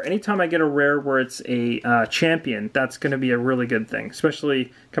cool rare. Anytime I get a rare where it's a champion, that's going to be a really good thing,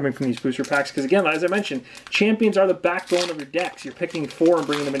 especially coming from these booster packs. Because again, as I mentioned, champions are the backbone of your decks. You're picking 4 and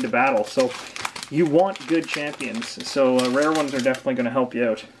bringing them into battle. So you want good champions. So rare ones are definitely going to help you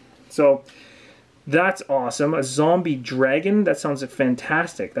out. So that's awesome. A zombie dragon. That sounds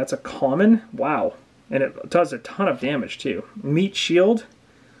fantastic. That's a common. Wow. And it does a ton of damage too. Meat shield.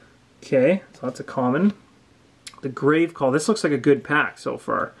 Okay, so that's a common. The grave call. This looks like a good pack so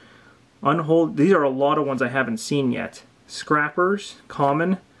far. Unhold. These are a lot of ones I haven't seen yet. Scrappers.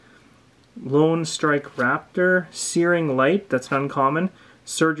 Common. Lone Strike Raptor. Searing Light. That's an uncommon.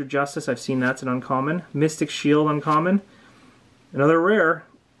 Surge of Justice. I've seen that's an uncommon. Mystic Shield. Uncommon. Another rare.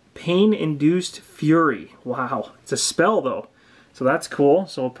 Pain-Induced Fury. Wow. It's a spell, though. So that's cool.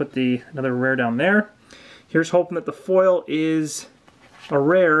 So we'll put another rare down there. Here's hoping that the foil is a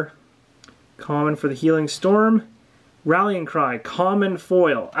rare. Common for the Healing Storm. Rallying Cry. Common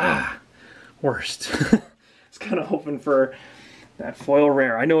foil. Ah, worst. It's kind of hoping for that foil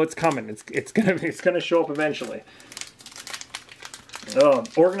rare. I know it's coming. It's gonna show up eventually.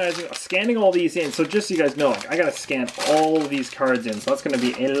 Scanning all these in. So just so you guys know, I gotta scan all of these cards in. So that's gonna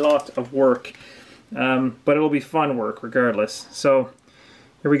be a lot of work, but it'll be fun work regardless. So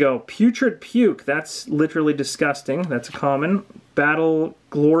here we go. Putrid Puke. That's literally disgusting. That's a common. Battle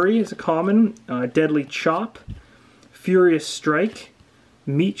Glory is a common. Deadly Chop. Furious Strike.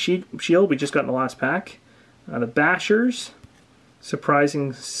 Meat Shield. We just got in the last pack. The Bashers.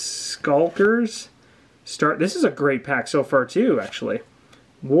 Surprising Skulkers. This is a great pack so far too, actually.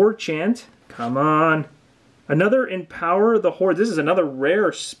 War Chant. Come on. Another Empower the Horde. This is another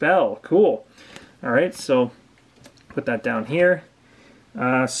rare spell. Cool. Alright, so put that down here.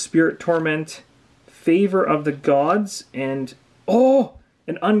 Spirit Torment. Favor of the Gods. And, oh,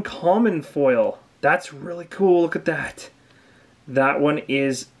 an uncommon foil. That's really cool. Look at that. That one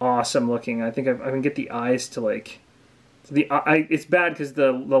is awesome looking. I think I can get the eyes to like... It's bad because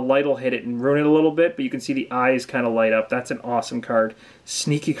the light will hit it and ruin it a little bit, but you can see the eyes kind of light up. That's an awesome card.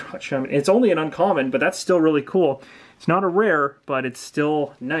 Sneaky Crotch. It's only an uncommon, but that's still really cool. It's not a rare, but it's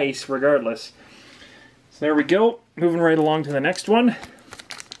still nice regardless. So there we go. Moving right along to the next one.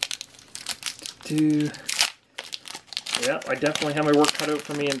 Yeah, I definitely have my work cut out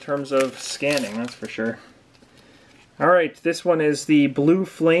for me in terms of scanning, that's for sure. Alright, this one is the Blue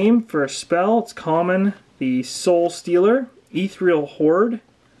Flame for a spell. It's common. The Soul Stealer. Ethereal Horde.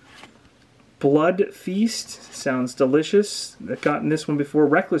 Blood Feast. Sounds delicious. I've gotten this one before.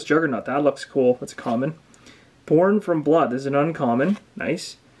 Reckless Juggernaut. That looks cool. That's a common. Born from Blood. This is an uncommon.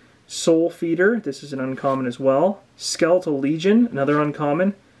 Nice. Soul Feeder. This is an uncommon as well. Skeletal Legion. Another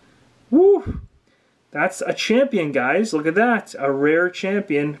uncommon. Woo! That's a champion, guys. Look at that. A rare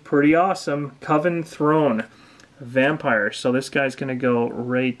champion. Pretty awesome. Coven Throne. Vampire. So this guy's going to go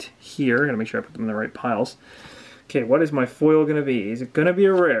right here. Gotta make sure I put them in the right piles. Okay, what is my foil going to be? Is it going to be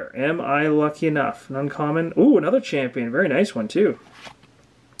a rare? Am I lucky enough? An uncommon. Ooh, another champion. Very nice one, too.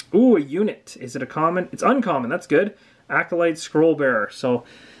 Ooh, a unit. Is it a common? It's uncommon. That's good. Acolyte Scroll Bearer. So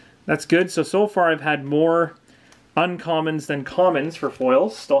that's good. So far I've had more uncommons than commons for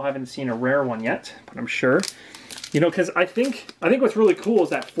foils. Still haven't seen a rare one yet, but I'm sure. You know, because I think what's really cool is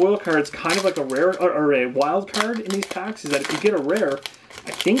that foil card's kind of like a rare or a wild card in these packs. Is that if you get a rare,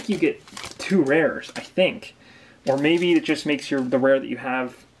 I think you get 2 rares. I think, or maybe it just makes the rare that you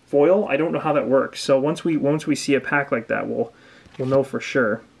have foil. I don't know how that works. So once we see a pack like that, we'll know for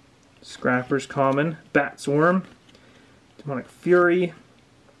sure. Scrappers common, Bat Swarm, Demonic Fury,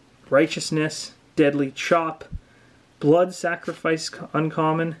 Righteousness, Deadly Chop, Blood Sacrifice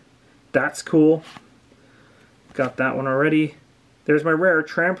uncommon. That's cool. Got that one already. There's my rare,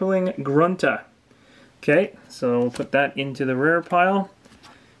 Trampling Grunta. Okay, so we'll put that into the rare pile.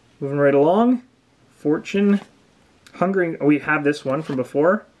 Moving right along. Fortune. Hungering. Oh, we have this one from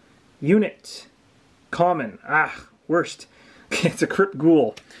before. Unit. Common. Ah, worst. Okay, it's a Crypt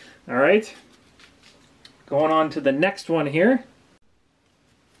Ghoul. All right. Going on to the next one here.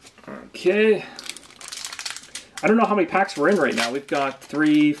 Okay. I don't know how many packs we're in right now. We've got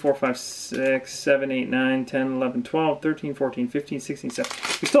 3, 4, 5, 6, 7, 8, 9, 10, 11, 12, 13, 14, 15, 16, 17.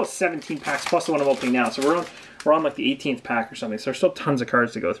 We still have 17 packs plus the one I'm opening now. So we're on like the 18th pack or something. So there's still tons of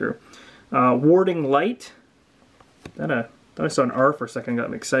cards to go through. Warding Light. Thought I saw an R for a second,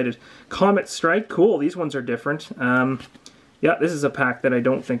 got me excited. Comet Strike, cool. These ones are different. Yeah, this is a pack that I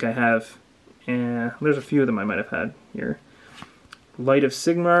don't think I have. There's a few of them I might have had here. Light of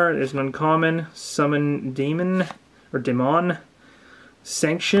Sigmar, there's an uncommon. Summon Demon, or Demon.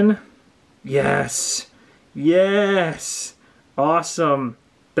 Sanction. Yes! Yes! Awesome!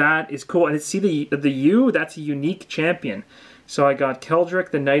 That is cool. And see the U? That's a unique champion. So I got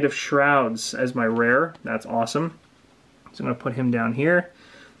Keldric, the Knight of Shrouds, as my rare. That's awesome. So I'm going to put him down here.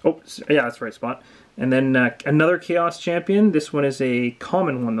 Oh, yeah, that's the right spot. And then another Chaos Champion. This one is a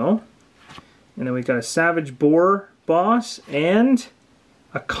common one, though. And then we got a Savage Boar boss and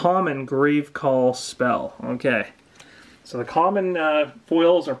a common Grave Call spell. Okay. So the common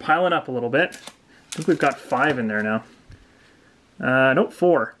foils are piling up a little bit. I think we've got 5 in there now. Nope,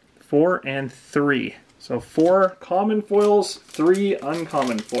 4. 4 and 3. So 4 common foils, 3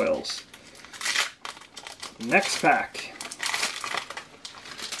 uncommon foils. Next pack.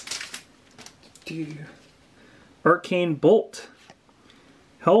 Arcane Bolt.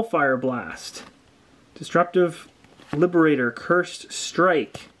 Hellfire Blast. Disruptive Liberator, Cursed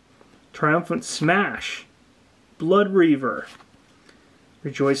Strike. Triumphant Smash. Blood Reaver.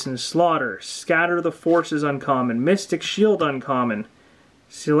 Rejoice in Slaughter. Scatter the Forces uncommon. Mystic Shield uncommon.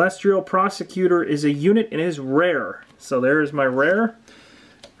 Celestial Prosecutor is a unit and is rare. So there's my rare.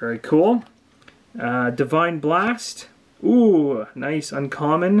 Very cool. Divine Blast. Ooh, nice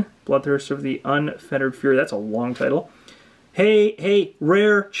uncommon. Bloodthirster of the Unfettered Fury. That's a long title. Hey,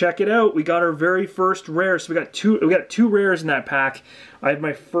 rare, check it out. We got our very first rare. So we got two rares in that pack. I have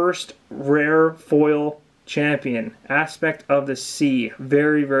my first rare foil champion. Aspect of the Sea.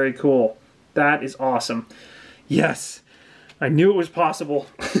 Very, very cool. That is awesome. Yes, I knew it was possible.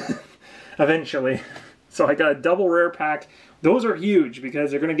 Eventually. So I got a double rare pack. Those are huge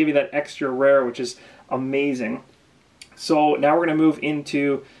because they're going to give you that extra rare, which is amazing. So now we're going to move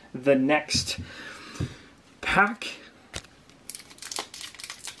into the next pack.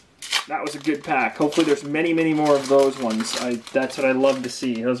 That was a good pack. Hopefully there's many, many more of those ones. That's what I love to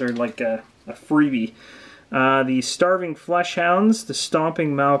see. Those are like a freebie. The Starving Fleshhounds, the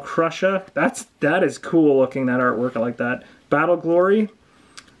Stomping Malcrusha. That is cool looking, that artwork. I like that. Battle Glory.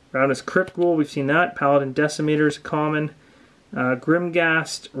 Roundus Crypt Ghoul, we've seen that. Paladin Decimator is a common.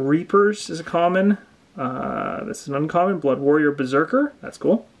 Grimghast Reapers is a common. This is an uncommon. Blood Warrior Berserker. That's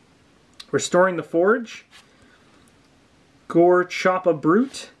cool. Restoring the Forge. Gore Choppa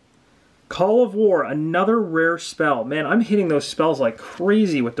Brute. Call of War, another rare spell. Man, I'm hitting those spells like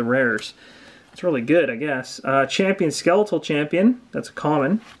crazy with the rares. It's really good, I guess. Champion Skeletal Champion. That's a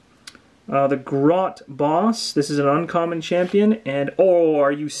common. The Grot Boss. This is an uncommon champion. And, oh,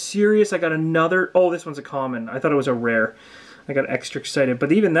 are you serious? I got another... Oh, this one's a common. I thought it was a rare. I got extra excited.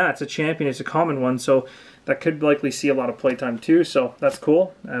 But even that's a champion. It's a common one. So that could likely see a lot of playtime too. So that's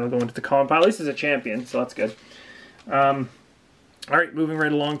cool. I'll go into the common pile. At least it's a champion. So that's good. Alright, moving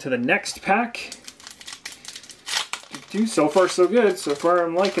right along to the next pack. So far, so good. So far,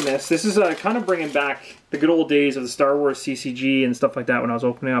 I'm liking this. This is kind of bringing back the good old days of the Star Wars CCG and stuff like that when I was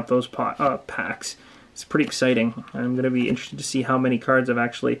opening up those packs. It's pretty exciting. I'm going to be interested to see how many cards I've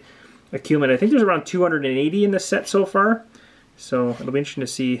actually accumulated. I think there's around 280 in this set so far. So it'll be interesting to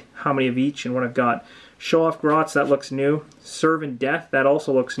see how many of each and what I've got. Show Off Grots, that looks new. Serve in Death, that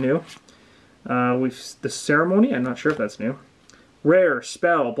also looks new. The Ceremony, I'm not sure if that's new. Rare,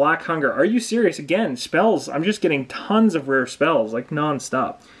 Spell, Black Hunger. Are you serious? Again, spells. I'm just getting tons of rare spells, like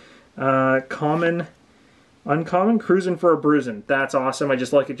non-stop. Common, uncommon, Cruising for a Bruising. That's awesome. I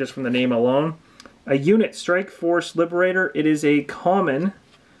just like it just from the name alone. A unit, Strike Force Liberator. It is a common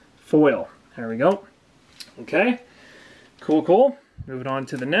foil. There we go. Okay. Cool, cool. Moving on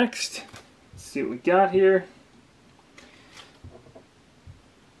to the next. Let's see what we got here.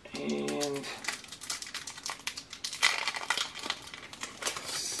 And...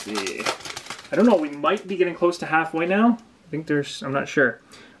 see. I don't know, we might be getting close to halfway now. I think there's, I'm not sure.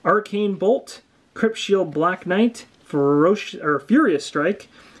 Arcane Bolt, Crypt Shield Black Knight, Furious Strike.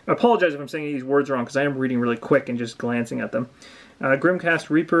 I apologize if I'm saying these words wrong because I am reading really quick and just glancing at them.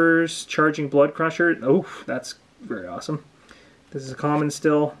 Grimghast Reapers, Charging Blood Crusher. Oh, that's very awesome. This is a common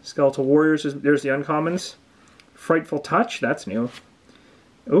still. Skeletal Warriors, there's the uncommons. Frightful Touch, that's new.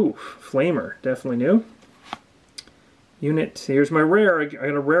 Oh, Flamer, definitely new. Unit, here's my rare. I got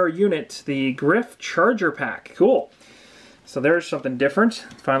a rare unit, the Griff Charger Pack. Cool. So there's something different.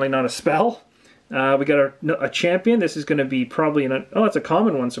 Finally not a spell. We got a champion. This is going to be probably oh, it's a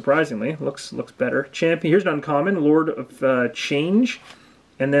common one, surprisingly. Looks better. Champion, here's an uncommon, Lord of Change.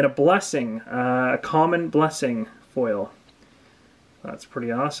 And then a blessing, a common blessing foil. That's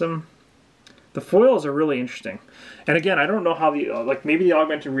pretty awesome. The foils are really interesting. And again, I don't know how the, like maybe the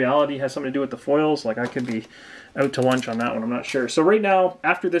augmented reality has something to do with the foils. Like I could be out to lunch on that one, I'm not sure. So right now,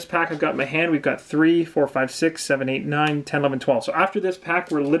 after this pack I've got in my hand, we've got 3, 4, 5, 6, 7, 8, 9, 10, 11, 12. So after this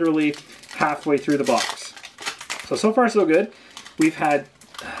pack, we're literally halfway through the box. So far so good. We've had,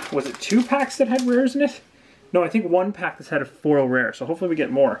 was it 2 packs that had rares in it? No, I think 1 pack that's had a foil rare. So hopefully we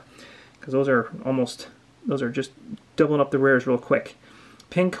get more. Because those are just doubling up the rares real quick.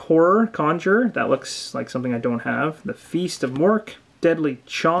 Pink Horror Conjure, that looks like something I don't have. The Feast of Mork, Deadly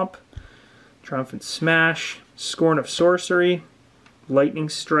Chomp, Triumphant Smash, Scorn of Sorcery, Lightning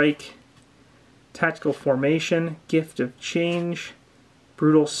Strike, Tactical Formation, Gift of Change,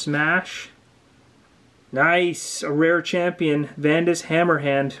 Brutal Smash. Nice! A rare champion, Vandus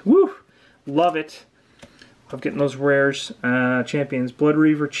Hammerhand. Woo! Love it. Love getting those rares. Champions, Blood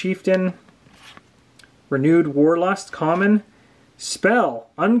Reaver Chieftain, Renewed Warlust, common.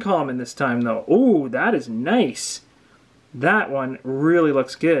 Spell, uncommon this time though. Ooh, that is nice. That one really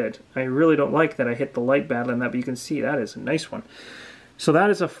looks good. I really don't like that I hit the light battle in that, but you can see that is a nice one. So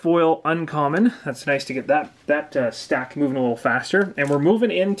that is a foil uncommon. That's nice to get that stack moving a little faster. And we're moving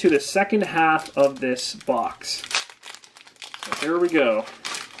into the second half of this box. So here we go.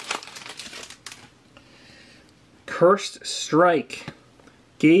 Cursed Strike,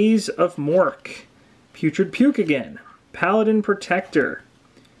 Gaze of Mork, Putrid Puke again, Paladin Protector,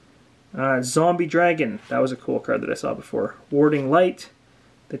 Zombie Dragon, that was a cool card that I saw before, Warding Light,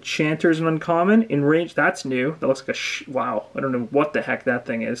 the Chanter's an uncommon, Enraged, that's new, that looks like a, wow, I don't know what the heck that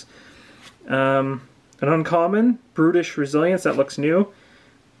thing is. An uncommon, Brutish Resilience, that looks new.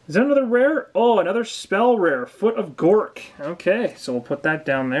 Is that another rare? Oh, another spell rare, Foot of Gork. Okay, so we'll put that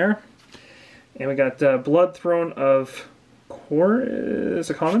down there. And we got Blood Throne of Kor is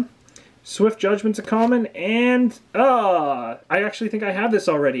a common. Swift Judgment's a common, and I actually think I have this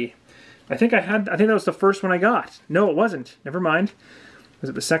already. I think that was the first one I got. No, it wasn't. Never mind. Was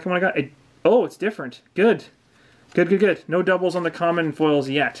it the second one I got? Oh, it's different. Good. Good. No doubles on the common foils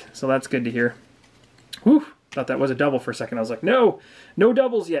yet, so that's good to hear. Whew. Thought that was a double for a second. I was like, no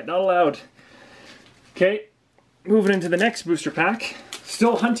doubles yet, not allowed. Okay, moving into the next booster pack.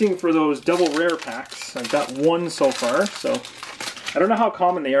 Still hunting for those double rare packs. I've got 1 so far, so I don't know how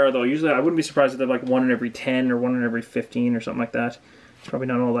common they are though. Usually I wouldn't be surprised if they're like 1 in every 10 or 1 in every 15 or something like that. Probably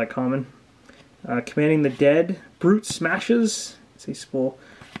not all that common. Commanding the Dead, Brute Smashes, Spool,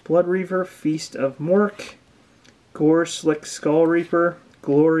 Blood Reaver, Feast of Mork, Gore Slick Skull Reaper,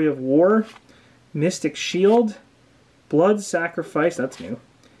 Glory of War, Mystic Shield, Blood Sacrifice, that's new.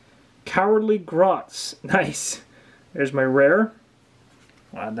 Cowardly Grots, nice. There's my rare.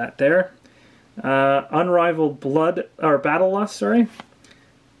 I'll add that there. Unrivaled Battle Lust, sorry.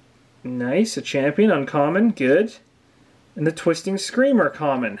 Nice, a champion, uncommon, good. And the Twisting Screamer,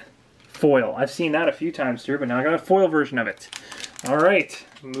 common. Foil. I've seen that a few times too, but now I got a foil version of it. Alright,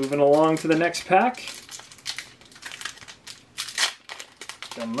 moving along to the next pack.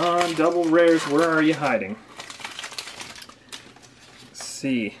 Come on, double rares, where are you hiding? Let's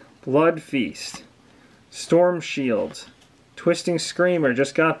see. Blood Feast. Storm Shield. Twisting Screamer,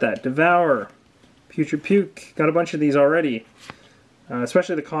 just got that. Devour. Putrid Puke, got a bunch of these already.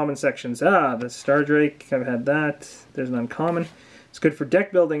 Especially the common sections. The Star Drake, I've had that. There's an uncommon. It's good for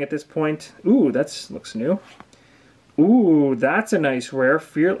deck building at this point. Ooh, that looks new. Ooh, that's a nice rare.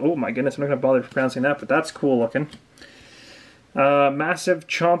 Oh my goodness, I'm not going to bother pronouncing that, but that's cool looking. Massive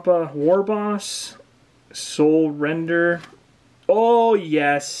Champa Warboss. Soul Render. Oh,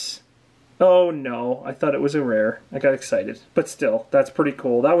 yes. Oh no, I thought it was a rare. I got excited. But still, that's pretty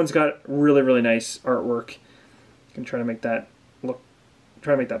cool. That one's got really, really nice artwork. You can try to make that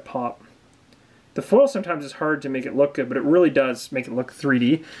pop. The foil sometimes is hard to make it look good, but it really does make it look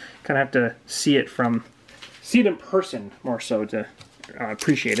 3D. Kind of have to see it in person more so to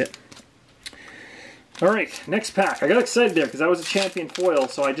appreciate it. Alright, next pack. I got excited there because that was a champion foil,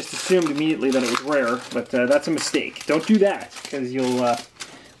 so I just assumed immediately that it was rare, but that's a mistake. Don't do that, because you'll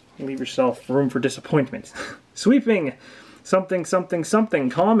leave yourself room for disappointment. Sweeping, something,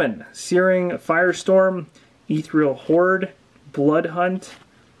 common. Searing Firestorm, Ethereal Horde, Blood Hunt,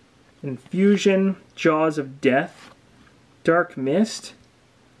 Infusion, Jaws of Death, Dark Mist,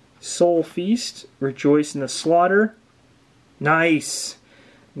 Soul Feast, Rejoice in the Slaughter. Nice!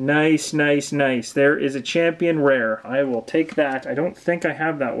 Nice, nice, nice. There is a champion rare. I will take that. I don't think I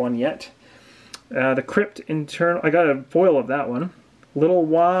have that one yet. The Crypt Internal. I got a foil of that one. Little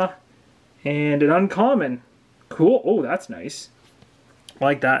Wah and an uncommon. Cool. Oh, that's nice. I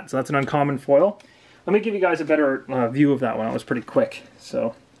like that. So that's an uncommon foil. Let me give you guys a better view of that one. It was pretty quick.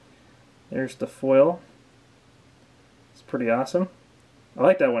 So there's the foil. It's pretty awesome. I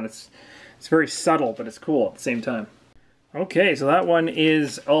like that one. It's very subtle, but it's cool at the same time. Okay, so that one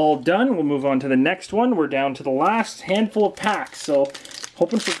is all done. We'll move on to the next one. We're down to the last handful of packs, so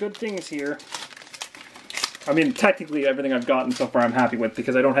hoping for good things here. I mean, technically everything I've gotten so far I'm happy with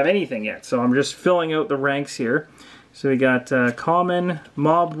because I don't have anything yet, so I'm just filling out the ranks here. So we got Common,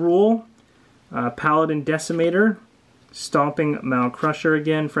 Mob Rule, Paladin Decimator, Stomping Malcrusher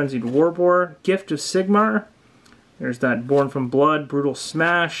again, Frenzied Warboar, Gift of Sigmar. There's that Born from Blood, Brutal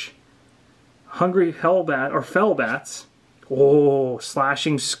Smash, Hungry Hellbat, or Fellbats. Oh,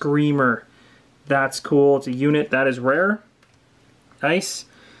 Slashing Screamer. That's cool. It's a unit that is rare. Nice.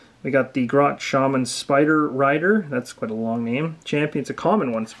 We got the Grot Shaman Spider Rider. That's quite a long name. Champion. It's a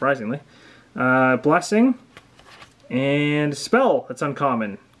common one, surprisingly. Blessing. And Spell. That's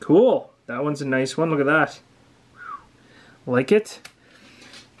uncommon. Cool. That one's a nice one. Look at that. Like it.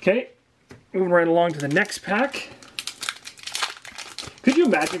 Okay. Moving right along to the next pack. Could you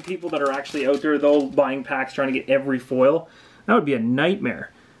imagine people that are actually out there, though, buying packs, trying to get every foil? That would be a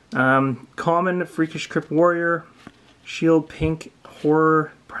nightmare. Common, Freakish Crypt Warrior, Shield Pink,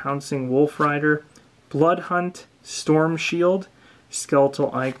 Horror, Pouncing Wolf Rider, Blood Hunt, Storm Shield,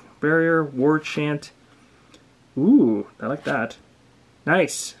 Skeletal Eye Barrier, War Chant. Ooh, I like that.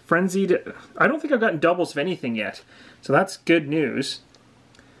 Nice. Frenzied. I don't think I've gotten doubles of anything yet, so that's good news.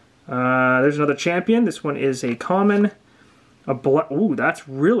 There's another champion. This one is a common. Ooh, that's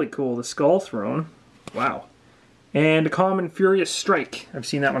really cool. The Skull Throne. Wow. And a common Furious Strike. I've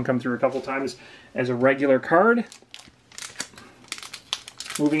seen that one come through a couple times as a regular card.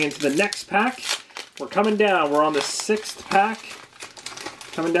 Moving into the next pack. We're coming down. We're on the 6th pack.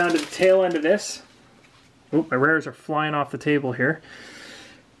 Coming down to the tail end of this. Oop, my rares are flying off the table here.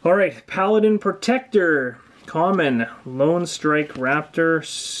 Alright, Paladin Protector. Common, Lone Strike Raptor,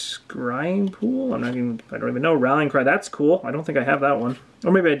 Scrying Pool. I don't even know. Rallying Cry. That's cool. I don't think I have that one.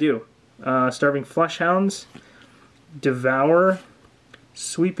 Or maybe I do. Starving Fleshhounds, Devour,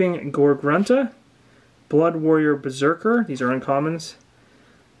 Sweeping Gorgrunta, Blood Warrior Berserker. These are uncommons.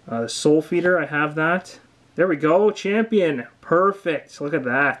 The Soul Feeder. I have that. There we go. Champion. Perfect. Look at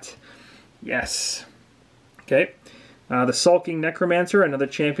that. Yes. Okay. The Sulking Necromancer. Another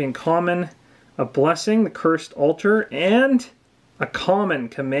champion common. A Blessing, the Cursed Altar, and a common,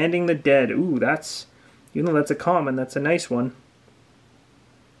 Commanding the Dead. Ooh, that's, even though that's a common, that's a nice one.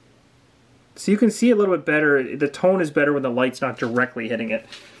 So you can see a little bit better. The tone is better when the light's not directly hitting it.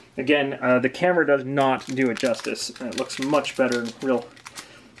 Again, the camera does not do it justice. It looks much better in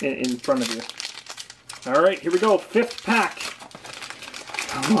front of you. All right, here we go. 5th pack.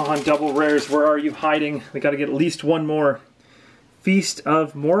 Come on, double rares. Where are you hiding? We got to get at least one more. Feast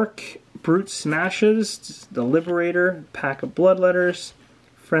of Mork, Brute Smashes, the Liberator, Pack of Bloodletters,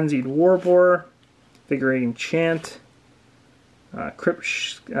 Frenzied Warboar, Invigorating Chant, Crypt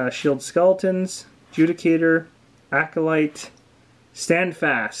Shield Skeletons, Judicator, Acolyte,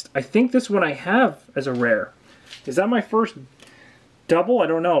 Standfast. I think this one I have as a rare. Is that my first double? I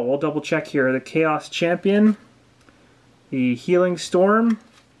don't know. We'll double check here. The Chaos Champion, the Healing Storm,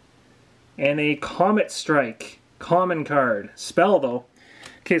 and a Comet Strike. Common card. Spell, though.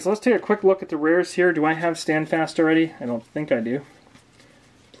 Okay, so let's take a quick look at the rares here. Do I have Standfast already? I don't think I do.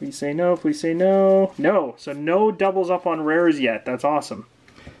 Please say no. Please say no. No. So no doubles up on rares yet. That's awesome.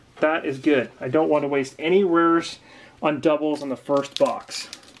 That is good. I don't want to waste any rares on doubles on the first box.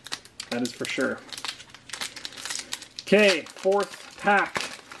 That is for sure. Okay, 4th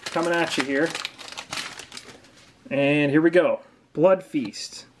pack coming at you here. And here we go. Blood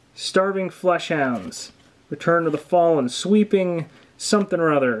Feast. Starving Fleshhounds. Return of the Fallen, Sweeping something or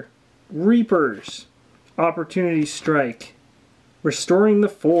other, Reapers, Opportunity Strike, Restoring the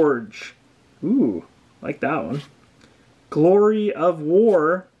Forge. Ooh, like that one. Glory of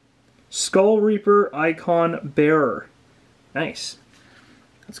War, Skull Reaper Icon Bearer. Nice.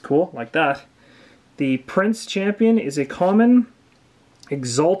 That's cool, like that. The Prince Champion is a common.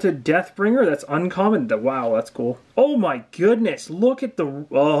 Exalted Deathbringer, that's uncommon. Wow, that's cool. Oh my goodness, look at the...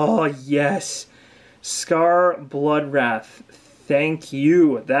 Oh, yes. Scar Bloodwrath. Thank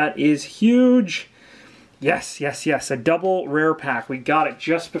you. That is huge. Yes, yes, yes. A double rare pack. We got it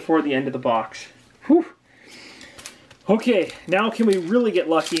just before the end of the box. Whew. Okay, now can we really get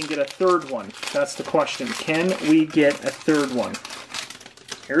lucky and get a third one? That's the question. Can we get a third one?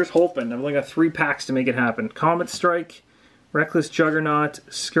 Here's hoping. I've only got 3 packs to make it happen. Comet Strike, Reckless Juggernaut,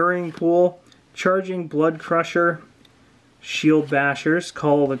 Scurrying Pool, Charging Blood Crusher, Shield Bashers,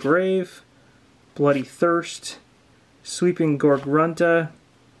 Call of the Grave, Bloody Thirst, Sweeping Gorgrunta,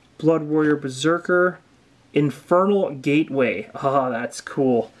 Blood Warrior Berserker, Infernal Gateway. Ah, that's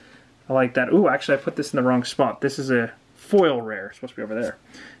cool. I like that. Ooh, actually I put this in the wrong spot. This is a foil rare. It's supposed to be over there.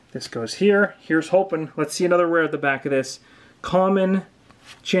 This goes here. Here's hoping. Let's see another rare at the back of this. Common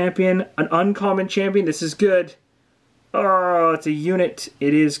champion, an uncommon champion. This is good. Oh, it's a unit.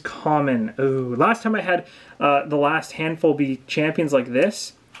 It is common. Ooh, last time I had the last handful be champions like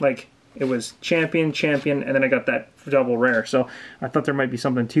this. Like, it was champion, champion, and then I got that double rare. So I thought there might be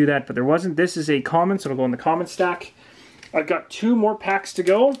something to that, but there wasn't. This is a common, so it'll go in the common stack. I've got 2 more packs to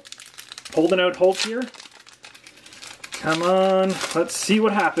go. Holding out hope here. Come on, let's see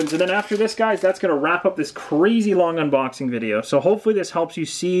what happens. And then after this, guys, that's going to wrap up this crazy long unboxing video. So hopefully this helps you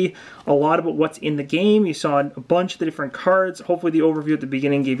see a lot about what's in the game. You saw a bunch of the different cards. Hopefully the overview at the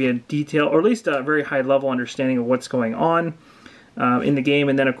beginning gave you a detail, or at least a very high level understanding of what's going on in the game.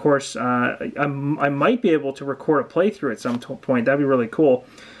 And then, of course, I might be able to record a playthrough at some point. That'd be really cool.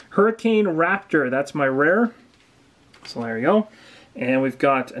 Hurricane Raptor, that's my rare. So there you go. And we've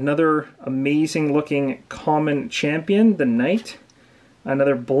got another amazing looking common champion, the Knight.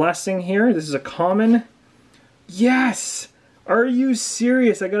 Another blessing here. This is a common. Yes! Are you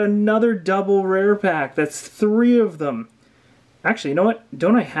serious? I got another double rare pack. That's 3 of them. Actually, you know what?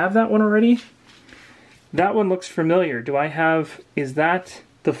 Don't I have that one already? That one looks familiar. Do I have... Is that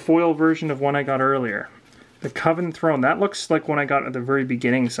the foil version of one I got earlier? The Coven Throne. That looks like one I got at the very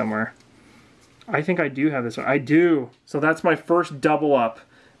beginning somewhere. I think I do have this one. I do. So that's my first double up.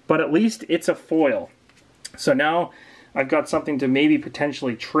 But at least it's a foil. So now I've got something to maybe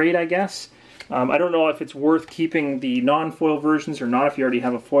potentially trade, I guess. I don't know if it's worth keeping the non-foil versions or not if you already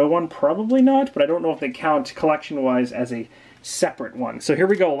have a foil one. Probably not, but I don't know if they count collection-wise as a separate one. So here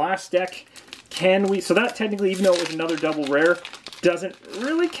we go. Last deck. Can we... So that technically, even though it was another double rare, doesn't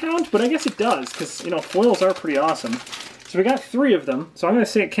really count, but I guess it does because, you know, foils are pretty awesome. So we got 3 of them, so I'm going to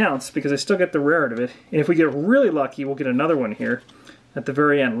say it counts because I still get the rare out of it. And if we get really lucky, we'll get another one here at the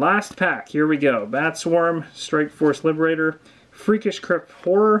very end. Last pack, here we go. Bat Swarm, Strike Force Liberator, Freakish Crypt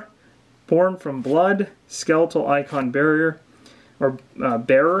Horror, Born from Blood, Skeletal Icon Barrier, or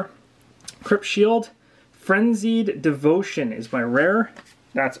Bearer, Crypt Shield, Frenzied Devotion is my rare.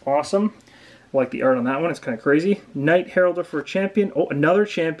 That's awesome. I like the art on that one, it's kind of crazy. Night Heralder for a champion. Oh, another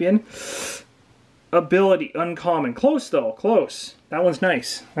champion. Ability, uncommon. Close though, close. That one's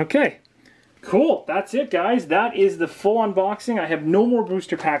nice. Okay, cool. That's it, guys. That is the full unboxing. I have no more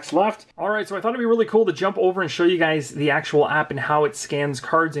booster packs left. All right, so I thought it'd be really cool to jump over and show you guys the actual app and how it scans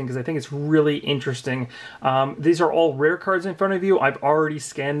cards in because I think it's really interesting. These are all rare cards in front of you. I've already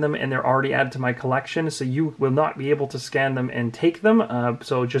scanned them and they're already added to my collection, so you will not be able to scan them and take them.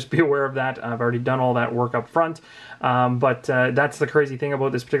 So just be aware of that. I've already done all that work up front. But that's the crazy thing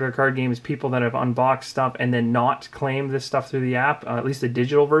about this particular card game is people that have unboxed stuff and then not claimed this stuff through the app, at least the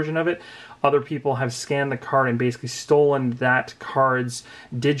digital version of it. Other people have scanned the card and basically stolen that card's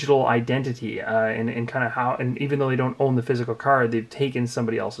digital identity and kind of how, and even though they don't own the physical card, they've taken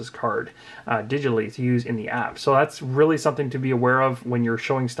somebody else's card digitally to use in the app. So that's really something to be aware of when you're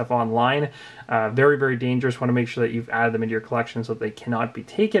showing stuff online. Very, very dangerous. Want to make sure that you've added them into your collection so that they cannot be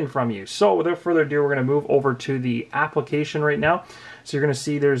taken from you. So without further ado, we're going to move over to the application right now. So you're going to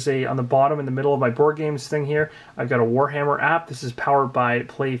see there's a, on the bottom in the middle of my board games thing here, I've got a Warhammer app. This is powered by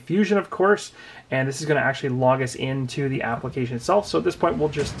Play Fusion, of course, and this is going to actually log us into the application itself. So at this point, we'll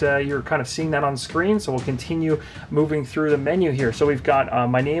just, you're kind of seeing that on screen, so we'll continue moving through the menu here. So we've got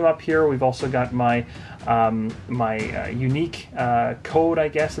my name up here. We've also got my unique code, I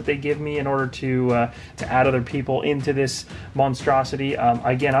guess, that they give me in order to add other people into this monstrosity.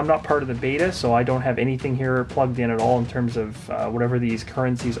 Again, I'm not part of the beta, so I don't have anything here plugged in at all in terms of whatever these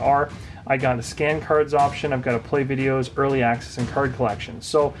currencies are. I got a scan cards option, I've got a play videos, early access, and card collection.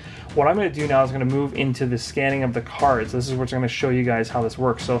 So what I'm going to do now is going to move into the scanning of the cards. This is what's going to show you guys how this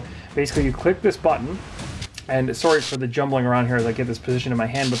works. So basically you click this button, and sorry for the jumbling around here as I get this position in my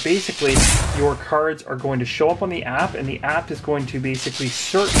hand, but basically your cards are going to show up on the app, and the app is going to basically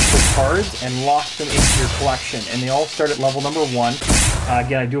search for cards and lock them into your collection. And they all start at level number 1.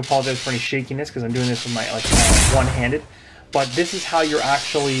 Again, I do apologize for any shakiness because I'm doing this with my one-handed. But this is how you're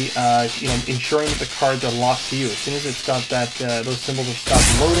actually, ensuring that the cards are locked to you. As soon as it's got that, those symbols have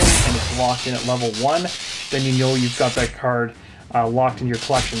stopped loading and it's locked in at level 1, then you know you've got that card locked into your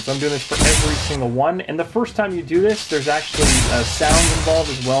collection. So I'm doing this for every single one. And the first time you do this, there's actually sound involved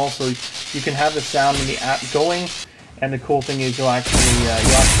as well. So you can have the sound in the app going, And the cool thing is you'll actually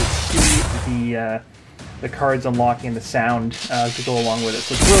see the cards unlocking and the sound to go along with it.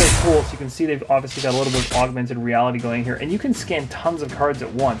 So it's really cool. So you can see they've obviously got a little bit of augmented reality going here. And you can scan tons of cards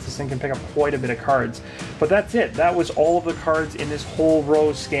at once. This thing can pick up quite a bit of cards. But that's it. That was all of the cards in this whole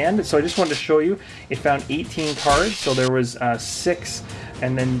row scanned. So I just wanted to show you. It found 18 cards. So there was 6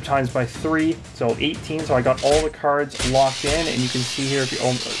 and then times by 3, so 18. So I got all the cards locked in, and you can see here if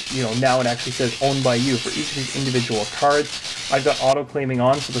you own, now it actually says owned by you for each of these individual cards. I've got auto claiming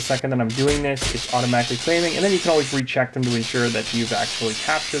on, so the second that I'm doing this, it's automatically claiming, and then you can always recheck them to ensure that you've actually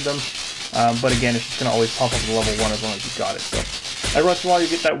captured them. But again, it's just going to always pop up to level 1 as long as you've got it. So every once in a while you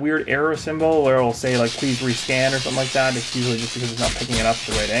get that weird error symbol where it'll say like please rescan or something like that. It's usually just because it's not picking it up at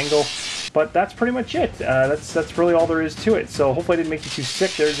the right angle. But that's pretty much it. That's really all there is to it. So hopefully I didn't make you too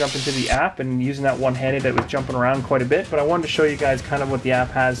sick there jumping to the app and using that one-handed that was jumping around quite a bit. But I wanted to show you guys kind of what the app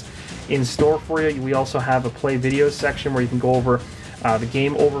has in store for you. We also have a play videos section where you can go over the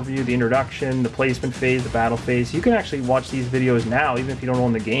game overview, the introduction, the placement phase, the battle phase. You can actually watch these videos now, even if you don't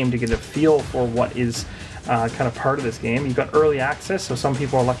own the game, to get a feel for what is kind of part of this game. You've got early access, so some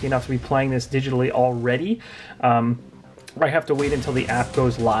people are lucky enough to be playing this digitally already. I have to wait until the app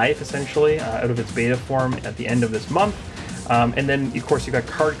goes live, essentially, out of its beta form at the end of this month. And then, of course, you've got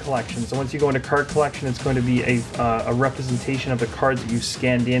card collection. So once you go into card collection, it's going to be a representation of the cards that you've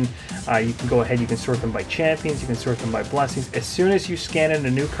scanned in. You can go ahead, you can sort them by champions, you can sort them by blessings. As soon as you scan in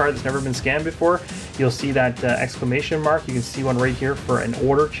a new card that's never been scanned before, you'll see that exclamation mark. You can see one right here for an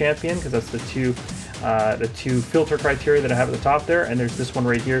order champion, because that's the two filter criteria that I have at the top there, and there's this one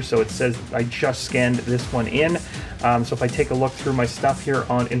right here, so it says I just scanned this one in. So if I take a look through my stuff here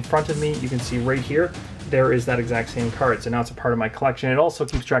in front of me, you can see right here, there is that exact same card. So now it's a part of my collection. It also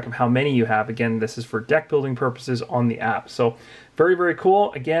keeps track of how many you have. Again, this is for deck building purposes on the app. So very, very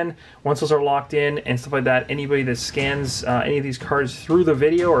cool. Again, once those are locked in and stuff like that, anybody that scans any of these cards through the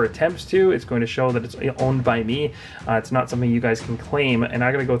video or attempts to, it's going to show that it's owned by me. It's not something you guys can claim. And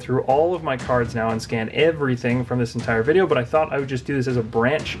I'm going to go through all of my cards now and scan everything from this entire video, but I thought I would just do this as a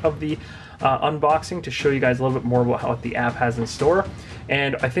branch of the unboxing to show you guys a little bit more about what the app has in store.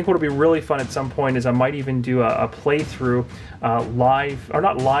 And I think what'll be really fun at some point is I might even do a playthrough live, or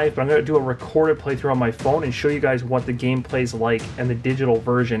not live, but I'm going to do a recorded playthrough on my phone and show you guys what the game plays like and the digital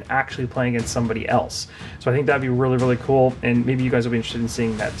version actually playing against somebody else. So I think that'd be really, really cool, and maybe you guys will be interested in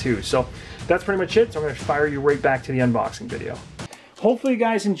seeing that too. So that's pretty much it. So I'm going to fire you right back to the unboxing video. Hopefully you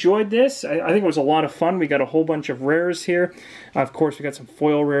guys enjoyed this. I think it was a lot of fun. We got a whole bunch of rares here. Of course, we got some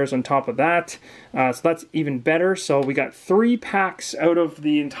foil rares on top of that. So that's even better. So we got 3 packs out of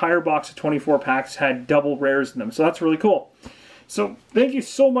the entire box of 24 packs had double rares in them. So that's really cool. So thank you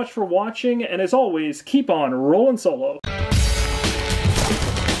so much for watching. And as always, keep on rolling solo.